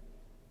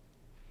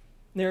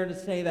 There to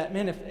say that,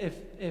 man,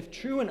 if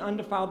true and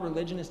undefiled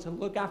religion is to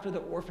look after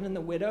the orphan and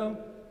the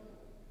widow,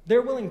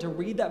 they're willing to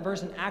read that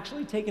verse and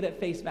actually take it at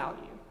face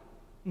value,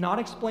 not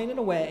explain it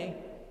away.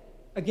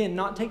 Again,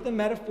 not take the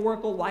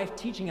metaphorical life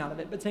teaching out of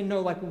it, but say, no,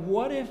 like,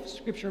 what if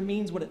Scripture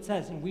means what it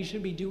says and we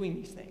should be doing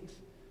these things?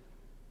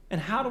 And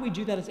how do we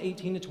do that as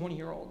 18 to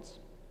 20-year-olds?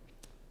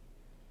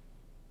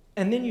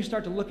 And then you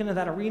start to look into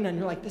that arena and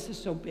you're like, this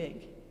is so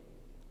big.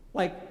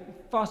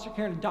 Like, foster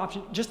care and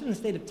adoption, just in the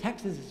state of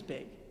Texas, is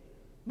big,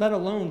 let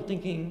alone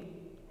thinking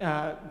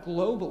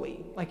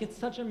globally. Like, it's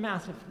such a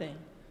massive thing.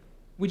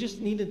 We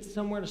just needed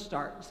somewhere to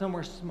start,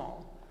 somewhere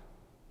small.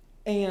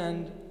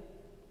 And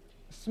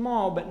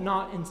small, but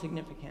not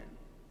insignificant.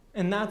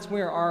 And that's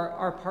where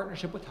our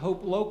partnership with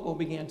Hope Local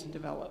began to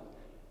develop.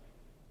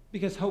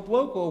 Because Hope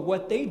Local,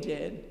 what they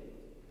did,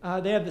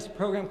 they have this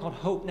program called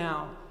Hope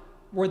Now,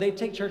 where they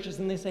take churches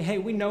and they say, hey,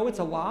 we know it's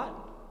a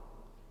lot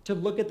to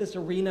look at this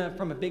arena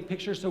from a big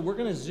picture, so we're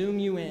going to zoom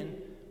you in.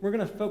 We're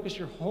going to focus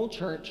your whole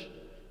church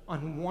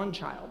on one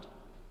child.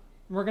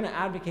 We're going to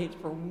advocate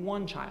for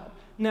one child.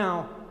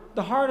 Now,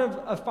 the heart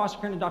of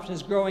foster care and adoption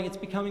is growing. It's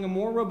becoming a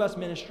more robust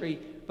ministry.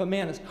 But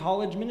man, as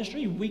college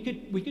ministry, we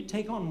could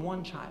take on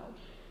one child.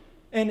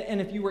 And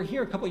if you were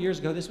here a couple years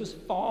ago, this was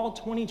fall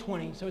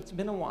 2020, so it's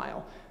been a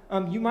while.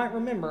 You might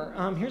remember,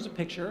 here's a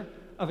picture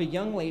of a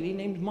young lady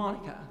named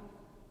Monica.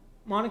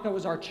 Monica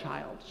was our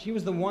child. She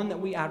was the one that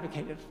we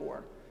advocated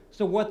for.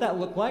 So what that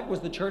looked like was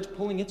the church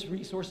pulling its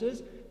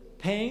resources,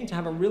 paying to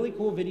have a really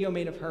cool video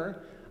made of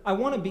her. I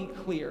want to be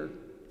clear.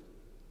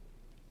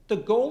 The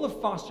goal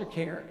of foster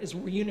care is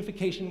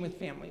reunification with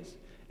families.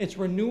 It's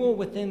renewal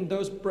within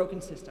those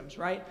broken systems,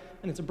 right?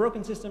 And it's a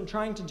broken system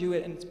trying to do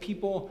it, and it's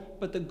people,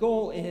 but the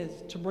goal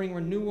is to bring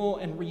renewal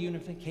and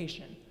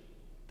reunification.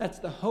 That's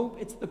the hope,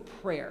 it's the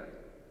prayer.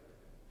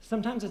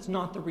 Sometimes it's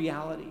not the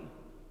reality.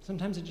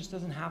 Sometimes it just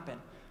doesn't happen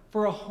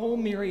for a whole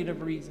myriad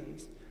of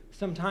reasons.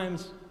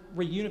 Sometimes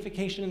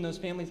reunification in those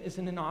families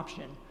isn't an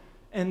option.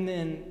 And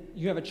then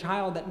you have a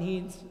child that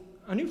needs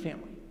a new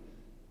family,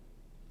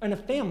 and a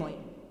family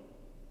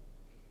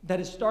that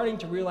is starting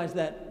to realize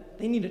that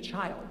they need a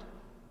child.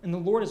 And the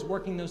Lord is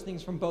working those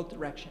things from both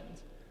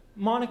directions.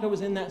 Monica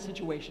was in that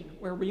situation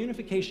where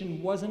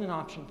reunification wasn't an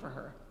option for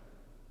her.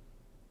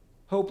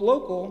 Hope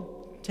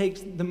Local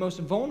takes the most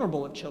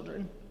vulnerable of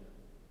children,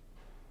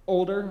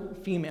 older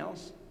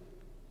females,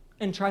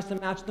 and tries to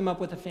match them up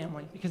with a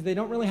family because they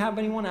don't really have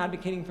anyone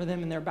advocating for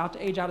them and they're about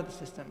to age out of the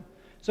system.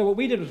 So what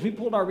we did was we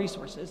pulled our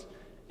resources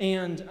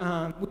and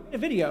we made a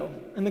video.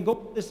 And the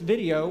goal of this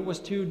video was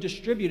to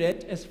distribute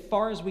it as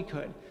far as we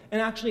could. And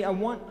actually, I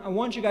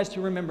want you guys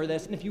to remember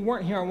this. And if you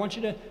weren't here, I want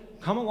you to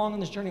come along on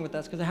this journey with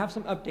us because I have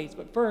some updates.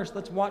 But first,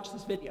 let's watch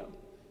this video.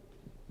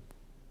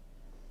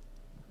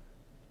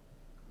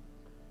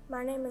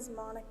 My name is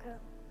Monica.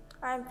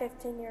 I'm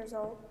 15 years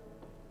old.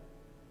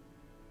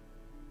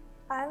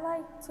 I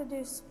like to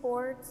do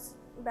sports,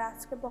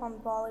 basketball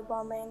and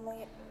volleyball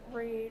mainly,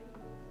 read,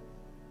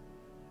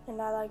 and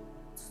I like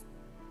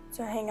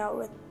to hang out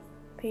with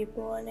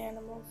people and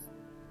animals.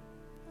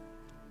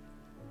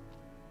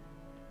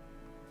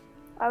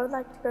 I would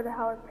like to go to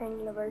Howard Payne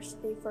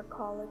University for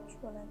college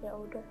when I get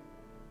older.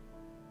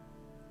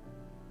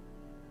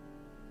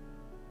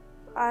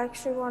 I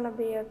actually want to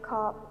be a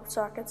cop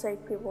so I can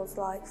save people's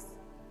lives.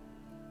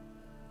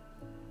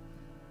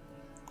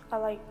 I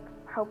like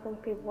helping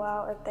people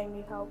out if they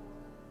need help.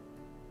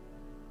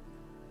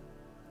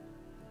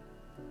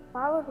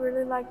 I would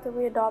really like to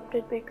be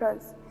adopted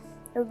because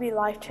it would be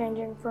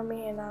life-changing for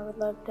me and I would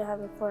love to have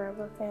a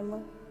forever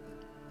family.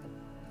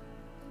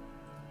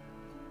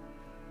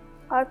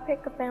 I would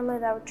pick a family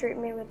that would treat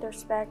me with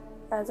respect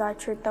as I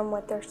treat them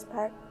with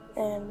respect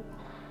and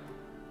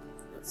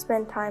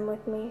spend time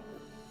with me.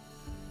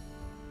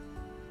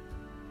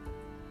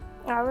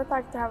 I would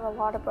like to have a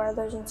lot of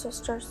brothers and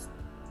sisters.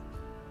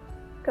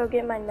 Go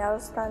get my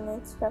nails done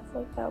and stuff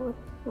like that with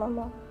my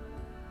mom.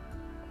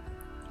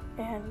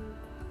 And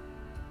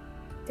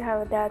to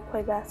have a dad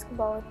play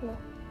basketball with me.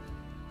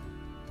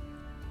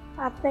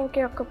 I think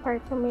you could pray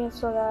for me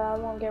so that I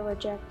won't get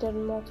rejected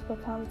multiple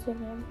times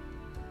again.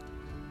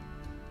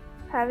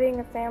 Having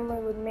a family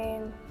would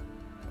mean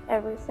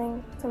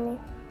everything to me.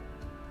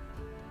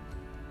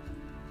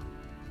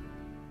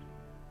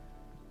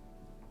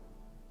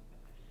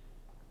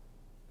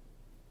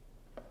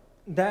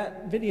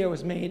 That video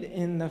was made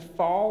in the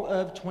fall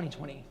of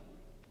 2020,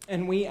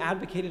 and we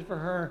advocated for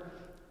her.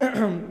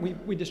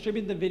 we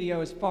distributed the video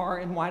as far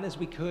and wide as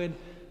we could.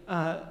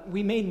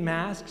 We made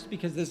masks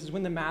because this is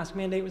when the mask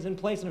mandate was in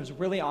place, and it was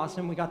really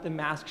awesome. We got the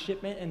mask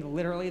shipment, and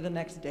literally the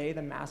next day,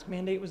 the mask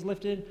mandate was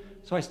lifted.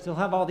 So I still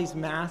have all these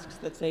masks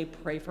that say,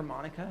 "Pray for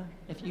Monica,"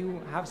 if you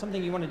have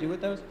something you want to do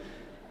with those.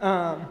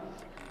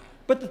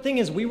 But the thing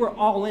is, we were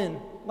all in.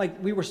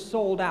 Like, we were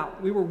sold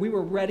out. We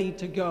were ready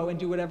to go and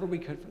do whatever we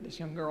could for this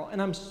young girl.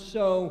 And I'm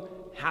so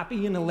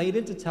happy and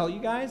elated to tell you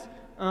guys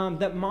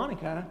that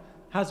Monica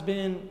has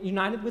been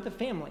united with a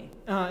family.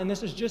 And this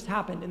has just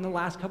happened in the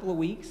last couple of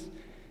weeks.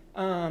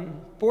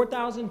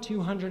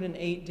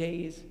 4,208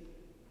 days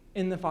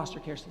in the foster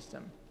care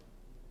system.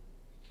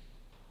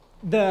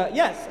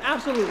 Yes,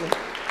 absolutely.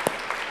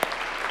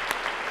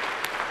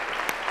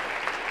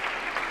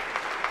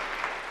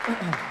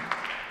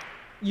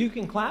 You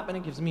can clap, and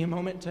it gives me a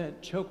moment to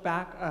choke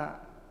back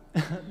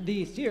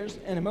the tears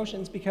and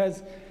emotions,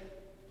 because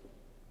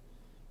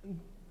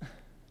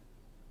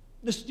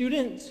the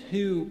students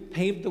who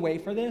paved the way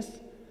for this,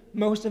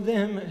 most of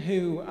them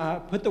who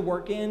put the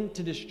work in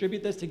to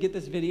distribute this, to get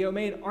this video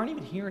made, aren't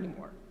even here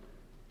anymore.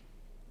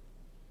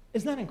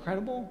 Isn't that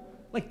incredible?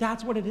 Like,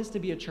 that's what it is to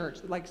be a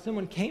church. Like,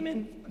 someone came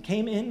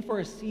in for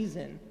a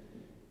season,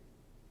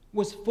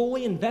 was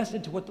fully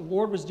invested to what the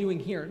Lord was doing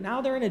here. Now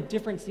they're in a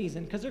different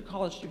season because they're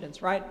college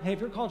students, right? Hey,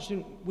 if you're a college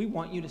student, we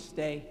want you to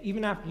stay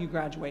even after you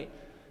graduate.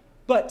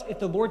 But if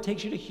the Lord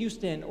takes you to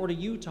Houston or to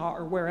Utah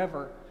or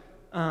wherever,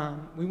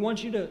 we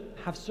want you to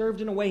have served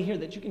in a way here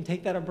that you can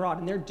take that abroad.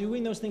 And they're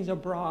doing those things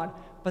abroad,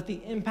 but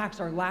the impacts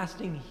are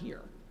lasting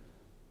here.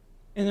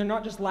 And they're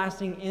not just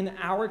lasting in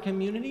our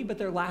community, but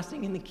they're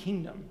lasting in the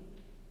kingdom.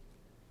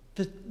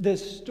 The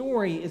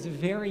story is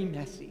very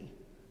messy,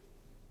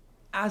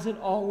 as it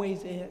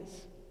always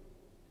is.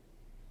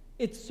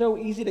 It's so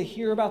easy to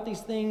hear about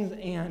these things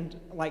and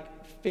like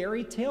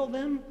fairy tale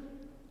them,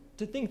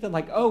 to think that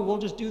like, oh, we'll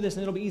just do this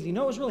and it'll be easy.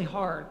 No, it was really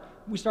hard.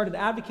 We started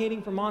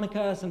advocating for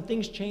Monica. Some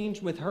things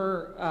changed with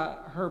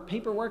her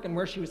paperwork and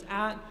where she was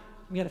at.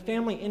 We had a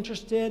family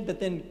interested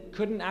that then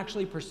couldn't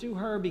actually pursue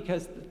her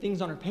because the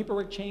things on her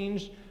paperwork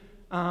changed.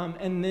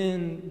 And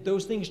then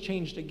those things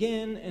changed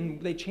again,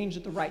 and they changed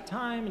at the right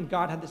time, and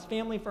God had this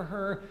family for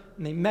her,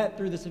 and they met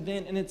through this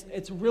event, and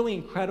it's really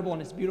incredible,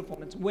 and it's beautiful,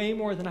 and it's way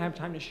more than I have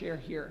time to share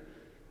here.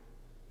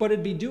 But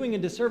it'd be doing a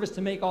disservice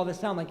to make all this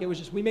sound like it was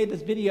just, we made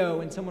this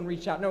video and someone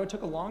reached out. No, it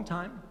took a long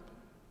time.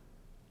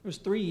 It was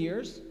 3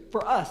 years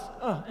for us.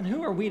 And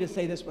who are we to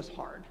say this was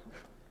hard?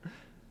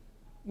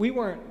 We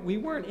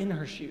weren't in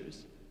her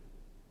shoes.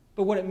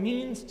 But what it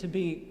means to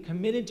be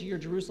committed to your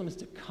Jerusalem is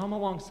to come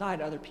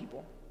alongside other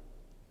people.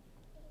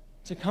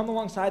 To come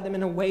alongside them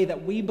in a way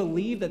that we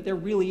believe that there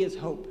really is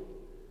hope.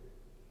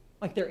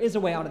 Like, there is a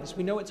way out of this.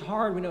 We know it's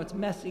hard. We know it's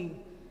messy.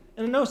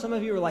 And I know some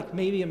of you are like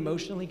maybe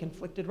emotionally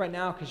conflicted right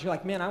now because you're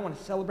like, man, I want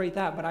to celebrate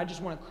that, but I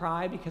just want to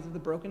cry because of the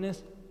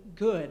brokenness.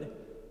 Good.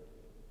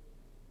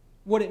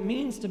 What it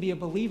means to be a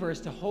believer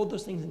is to hold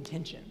those things in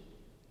tension.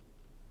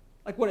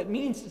 Like, what it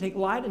means to take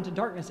light into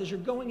darkness is you're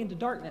going into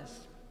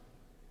darkness.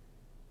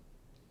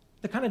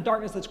 The kind of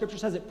darkness that Scripture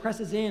says it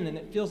presses in and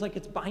it feels like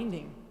it's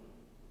binding.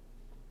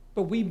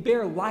 But we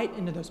bear light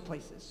into those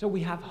places. So we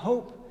have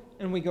hope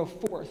and we go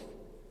forth.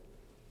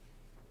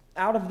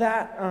 Out of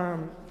that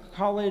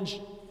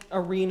college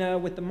arena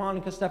with the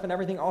Monica stuff and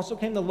everything also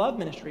came the Love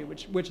Ministry,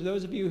 which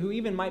those of you who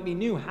even might be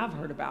new have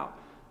heard about.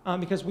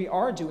 Because we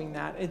are doing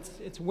that.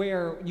 It's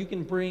where you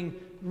can bring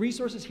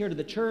resources here to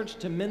the church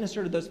to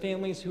minister to those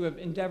families who have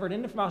endeavored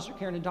into foster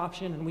care and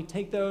adoption, and we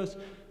take those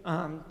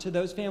to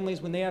those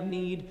families when they have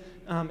need.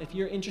 If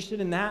you're interested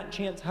in that,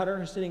 Chance Hutter,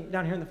 who's sitting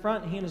down here in the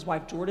front, he and his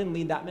wife Jordan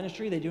lead that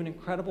ministry. They do an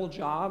incredible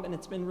job, and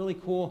it's been really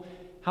cool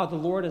how the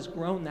Lord has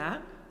grown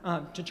that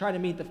to try to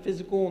meet the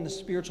physical and the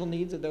spiritual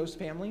needs of those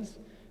families,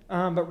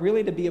 but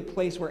really to be a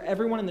place where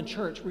everyone in the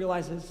church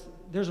realizes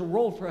there's a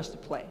role for us to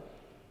play.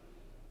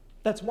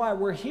 That's why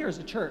we're here as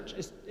a church,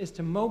 is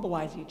to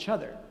mobilize each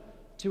other,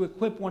 to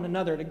equip one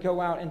another to go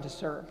out and to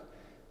serve.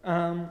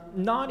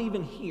 Not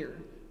even here.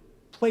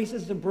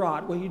 Places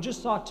abroad. Well, you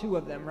just saw two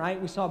of them, right?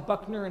 We saw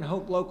Buckner and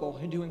Hope Local,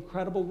 who do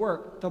incredible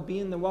work. They'll be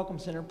in the Welcome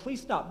Center.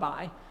 Please stop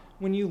by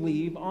when you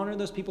leave. Honor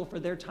those people for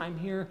their time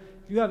here.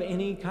 If you have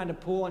any kind of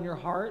pull on your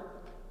heart,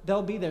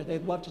 they'll be there.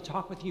 They'd love to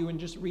talk with you and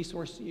just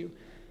resource you.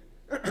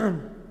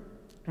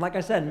 Like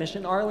I said,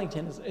 Mission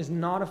Arlington is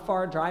not a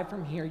far drive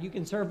from here. You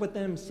can serve with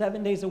them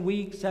 7 days a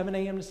week, 7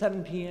 a.m. to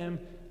 7 p.m.,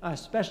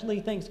 especially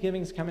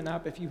Thanksgiving's coming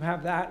up. If you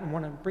have that and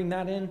want to bring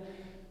that in,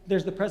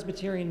 there's the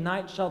Presbyterian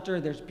Night Shelter,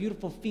 there's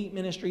Beautiful Feet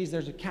Ministries,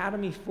 there's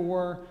Academy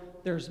 4,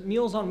 there's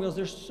Meals on Wheels.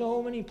 There's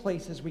so many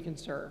places we can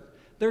serve.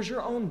 There's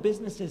your own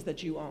businesses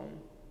that you own,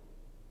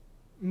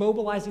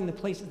 mobilizing the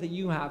places that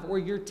you have, or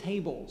your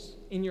tables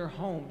in your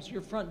homes,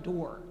 your front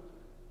door,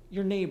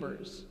 your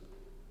neighbors.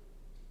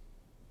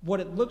 What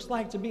it looks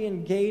like to be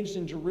engaged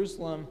in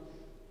Jerusalem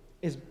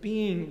is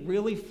being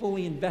really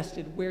fully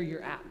invested where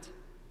you're at.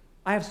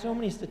 I have so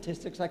many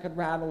statistics I could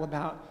rattle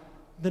about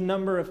the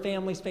number of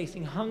families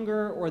facing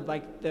hunger, or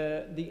like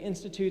the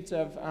institutes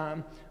of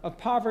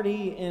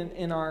poverty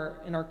in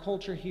our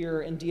culture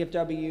here in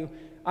DFW.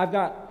 I've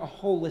got a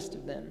whole list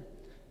of them.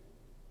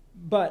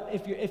 But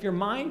if your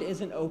mind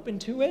isn't open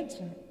to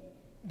it,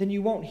 then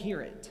you won't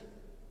hear it.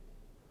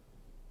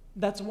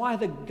 That's why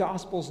the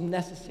gospel's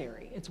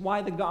necessary. It's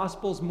why the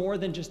gospel's more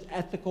than just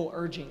ethical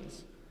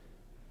urgings.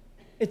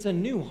 It's a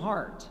new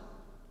heart.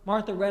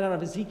 Martha read out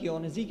of Ezekiel.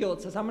 In Ezekiel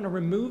it says, I'm going to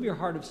remove your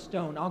heart of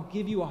stone. I'll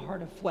give you a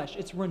heart of flesh.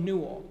 It's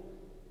renewal.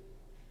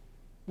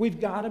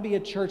 We've got to be a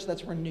church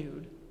that's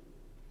renewed.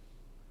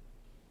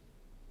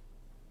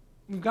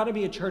 We've got to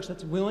be a church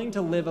that's willing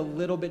to live a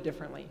little bit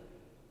differently.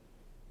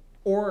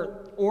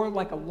 Or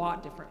like a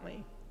lot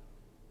differently.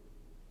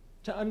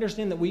 To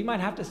understand that we might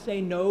have to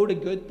say no to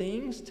good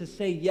things to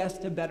say yes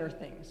to better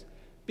things.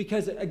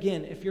 Because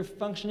again, if you're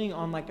functioning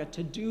on like a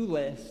to-do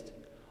list,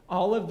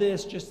 all of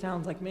this just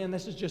sounds like, man,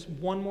 this is just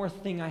one more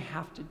thing I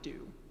have to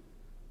do.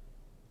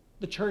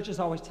 The church is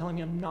always telling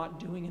me I'm not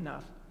doing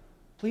enough.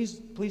 Please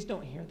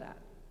don't hear that.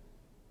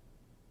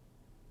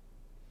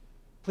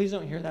 Please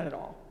don't hear that at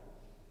all.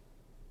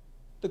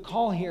 The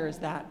call here is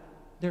that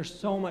there's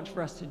so much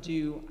for us to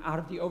do out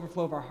of the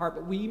overflow of our heart,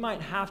 but we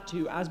might have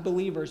to, as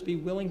believers, be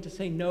willing to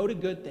say no to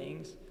good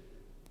things,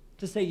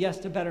 to say yes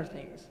to better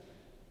things,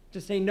 to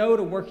say no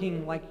to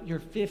working like your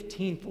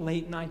 15th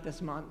late night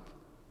this month,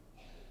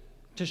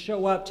 to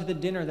show up to the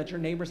dinner that your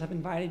neighbors have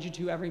invited you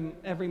to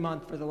every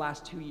month for the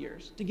last 2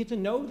 years, to get to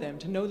know them,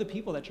 to know the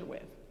people that you're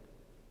with.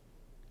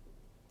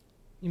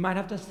 You might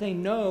have to say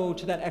no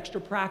to that extra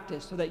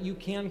practice so that you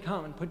can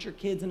come and put your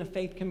kids in a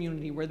faith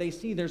community where they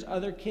see there's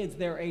other kids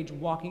their age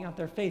walking out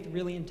their faith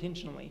really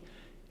intentionally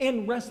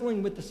and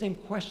wrestling with the same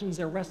questions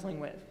they're wrestling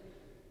with,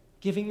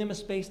 giving them a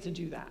space to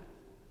do that.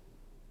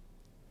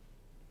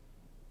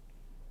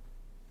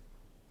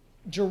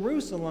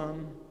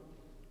 Jerusalem,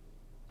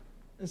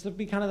 this will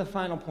be kind of the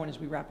final point as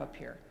we wrap up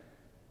here,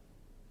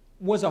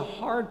 was a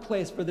hard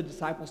place for the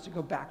disciples to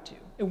go back to.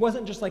 It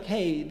wasn't just like,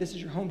 hey, this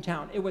is your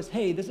hometown. It was,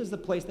 hey, this is the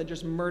place that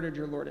just murdered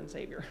your Lord and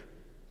Savior.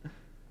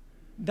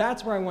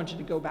 That's where I want you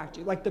to go back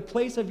to. Like the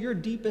place of your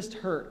deepest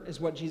hurt is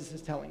what Jesus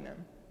is telling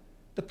them.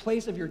 The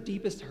place of your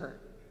deepest hurt.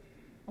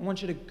 I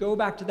want you to go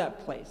back to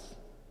that place.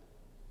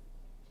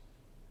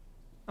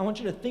 I want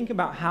you to think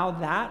about how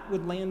that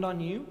would land on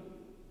you.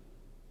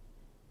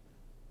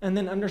 And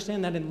then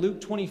understand that in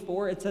Luke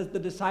 24, it says the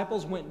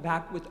disciples went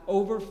back with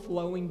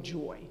overflowing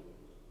joy.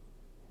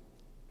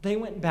 They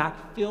went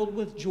back filled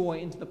with joy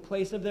into the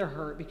place of their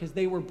hurt because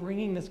they were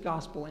bringing this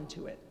gospel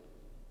into it.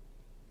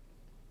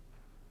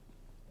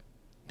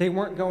 They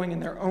weren't going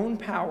in their own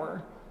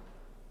power,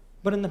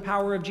 but in the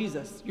power of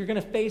Jesus. You're going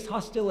to face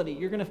hostility.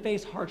 You're going to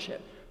face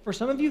hardship. For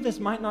some of you, this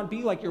might not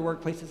be like your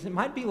workplaces. It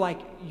might be like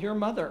your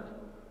mother.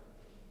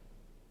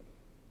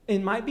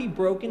 It might be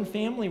broken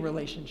family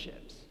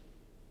relationships.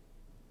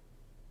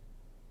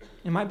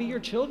 It might be your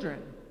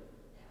children.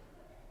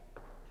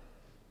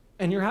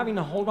 And you're having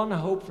to hold on to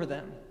hope for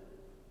them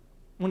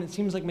when it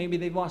seems like maybe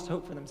they've lost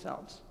hope for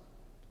themselves.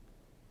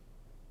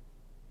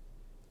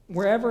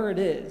 Wherever it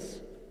is,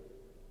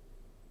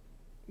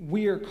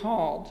 we are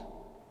called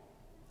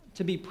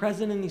to be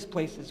present in these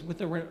places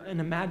with an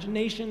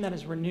imagination that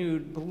is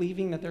renewed,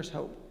 believing that there's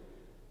hope.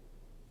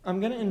 I'm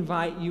going to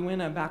invite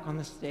UNA back on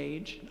the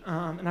stage,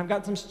 and I've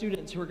got some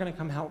students who are going to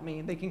come help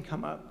me. They can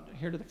come up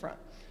here to the front.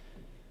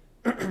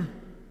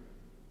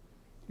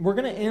 We're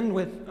going to end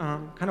with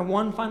kind of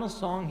one final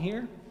song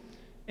here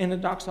and a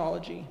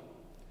doxology.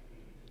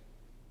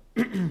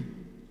 And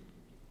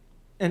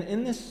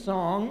in this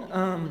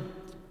song,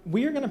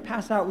 we are going to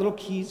pass out little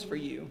keys for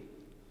you.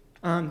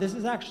 This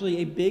is actually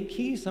a big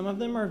key. Some of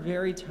them are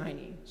very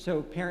tiny.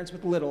 So parents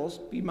with littles,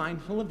 be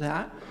mindful of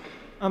that.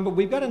 But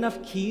we've got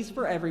enough keys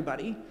for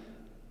everybody.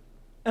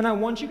 And I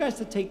want you guys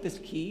to take this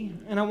key,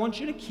 and I want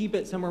you to keep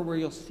it somewhere where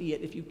you'll see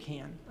it if you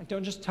can. Like,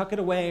 don't just tuck it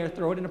away or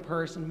throw it in a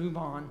purse and move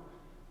on.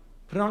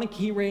 Put it on a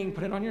key ring,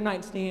 put it on your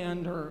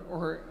nightstand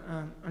or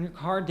on your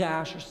car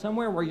dash or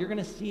somewhere where you're going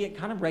to see it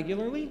kind of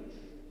regularly.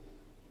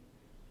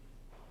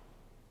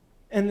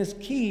 And this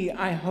key,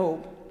 I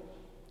hope,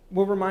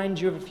 will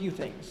remind you of a few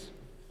things.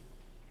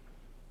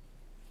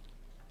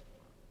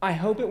 I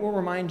hope it will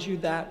remind you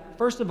that,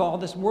 first of all,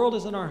 this world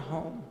isn't our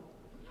home.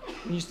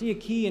 When you see a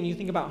key and you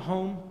think about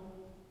home,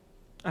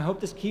 I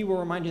hope this key will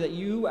remind you that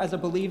you, as a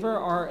believer,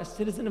 are a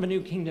citizen of a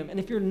new kingdom. And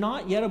if you're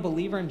not yet a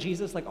believer in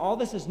Jesus, like all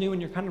this is new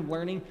and you're kind of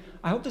learning,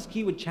 I hope this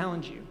key would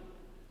challenge you.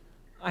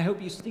 I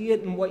hope you see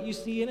it, and what you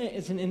see in it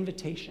is an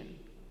invitation.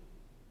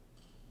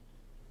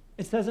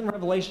 It says in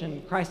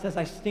Revelation, Christ says,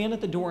 I stand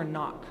at the door and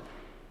knock.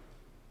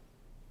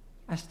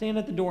 I stand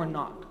at the door and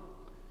knock.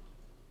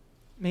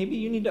 Maybe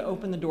you need to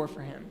open the door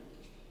for him.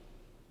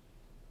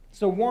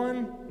 So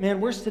one,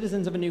 man, we're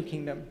citizens of a new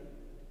kingdom.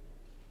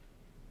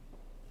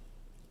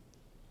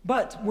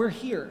 But we're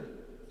here.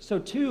 So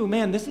two,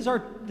 man, this is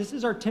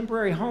our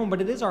temporary home,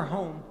 but it is our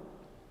home.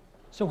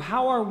 So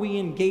how are we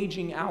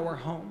engaging our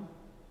home?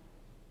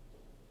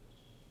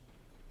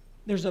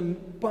 There's a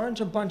bunch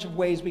of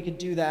ways we could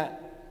do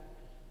that.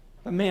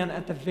 But man,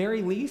 at the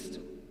very least,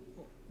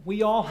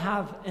 we all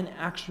have an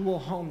actual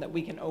home that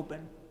we can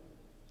open.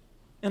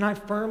 And I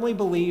firmly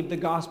believe the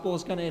gospel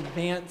is going to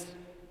advance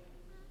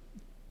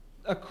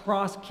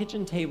across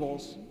kitchen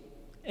tables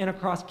and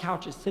across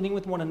couches, sitting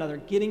with one another,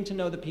 getting to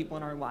know the people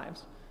in our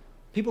lives.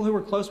 People who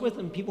we're close with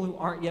and people who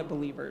aren't yet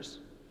believers.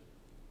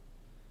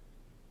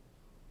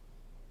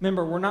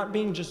 Remember, we're not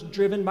being just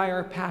driven by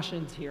our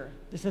passions here.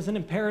 This is an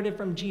imperative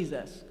from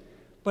Jesus.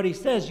 But he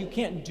says you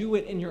can't do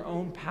it in your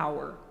own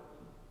power.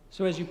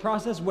 So as you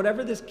process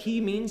whatever this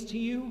key means to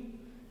you,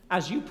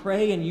 as you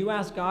pray and you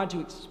ask God to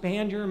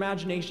expand your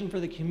imagination for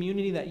the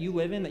community that you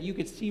live in, that you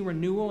could see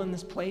renewal in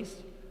this place,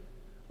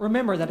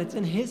 remember that it's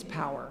in his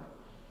power.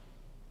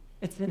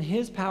 It's in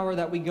his power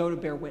that we go to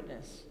bear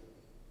witness.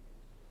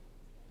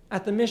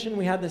 At the mission,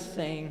 we had this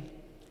saying.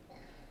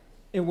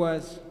 It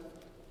was,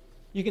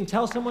 you can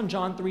tell someone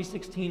John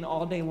 3:16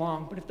 all day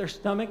long, but if their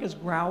stomach is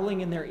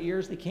growling in their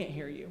ears, they can't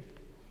hear you.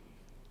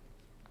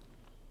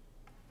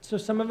 So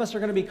some of us are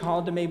going to be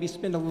called to maybe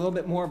spend a little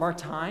bit more of our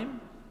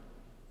time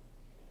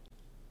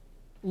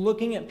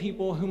looking at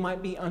people who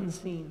might be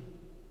unseen.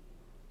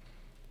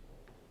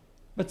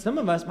 But some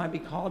of us might be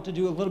called to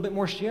do a little bit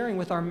more sharing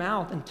with our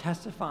mouth and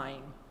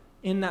testifying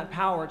in that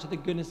power to the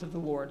goodness of the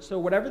Lord. So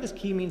whatever this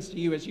key means to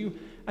you,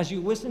 as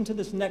you listen to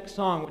this next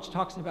song, which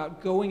talks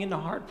about going into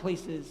hard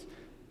places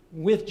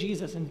with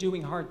Jesus and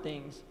doing hard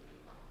things,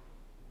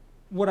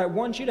 what I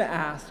want you to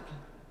ask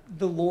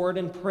the Lord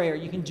in prayer,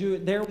 you can do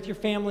it there with your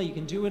family, you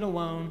can do it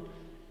alone,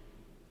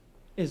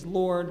 is,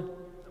 Lord,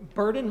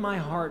 burden my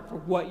heart for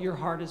what your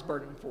heart is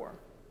burdened for.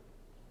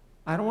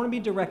 I don't want to be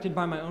directed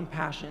by my own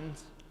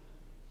passions.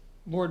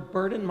 Lord,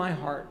 burden my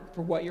heart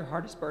for what your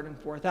heart is burdened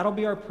for. That'll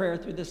be our prayer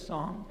through this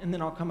song, and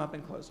then I'll come up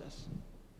and close us.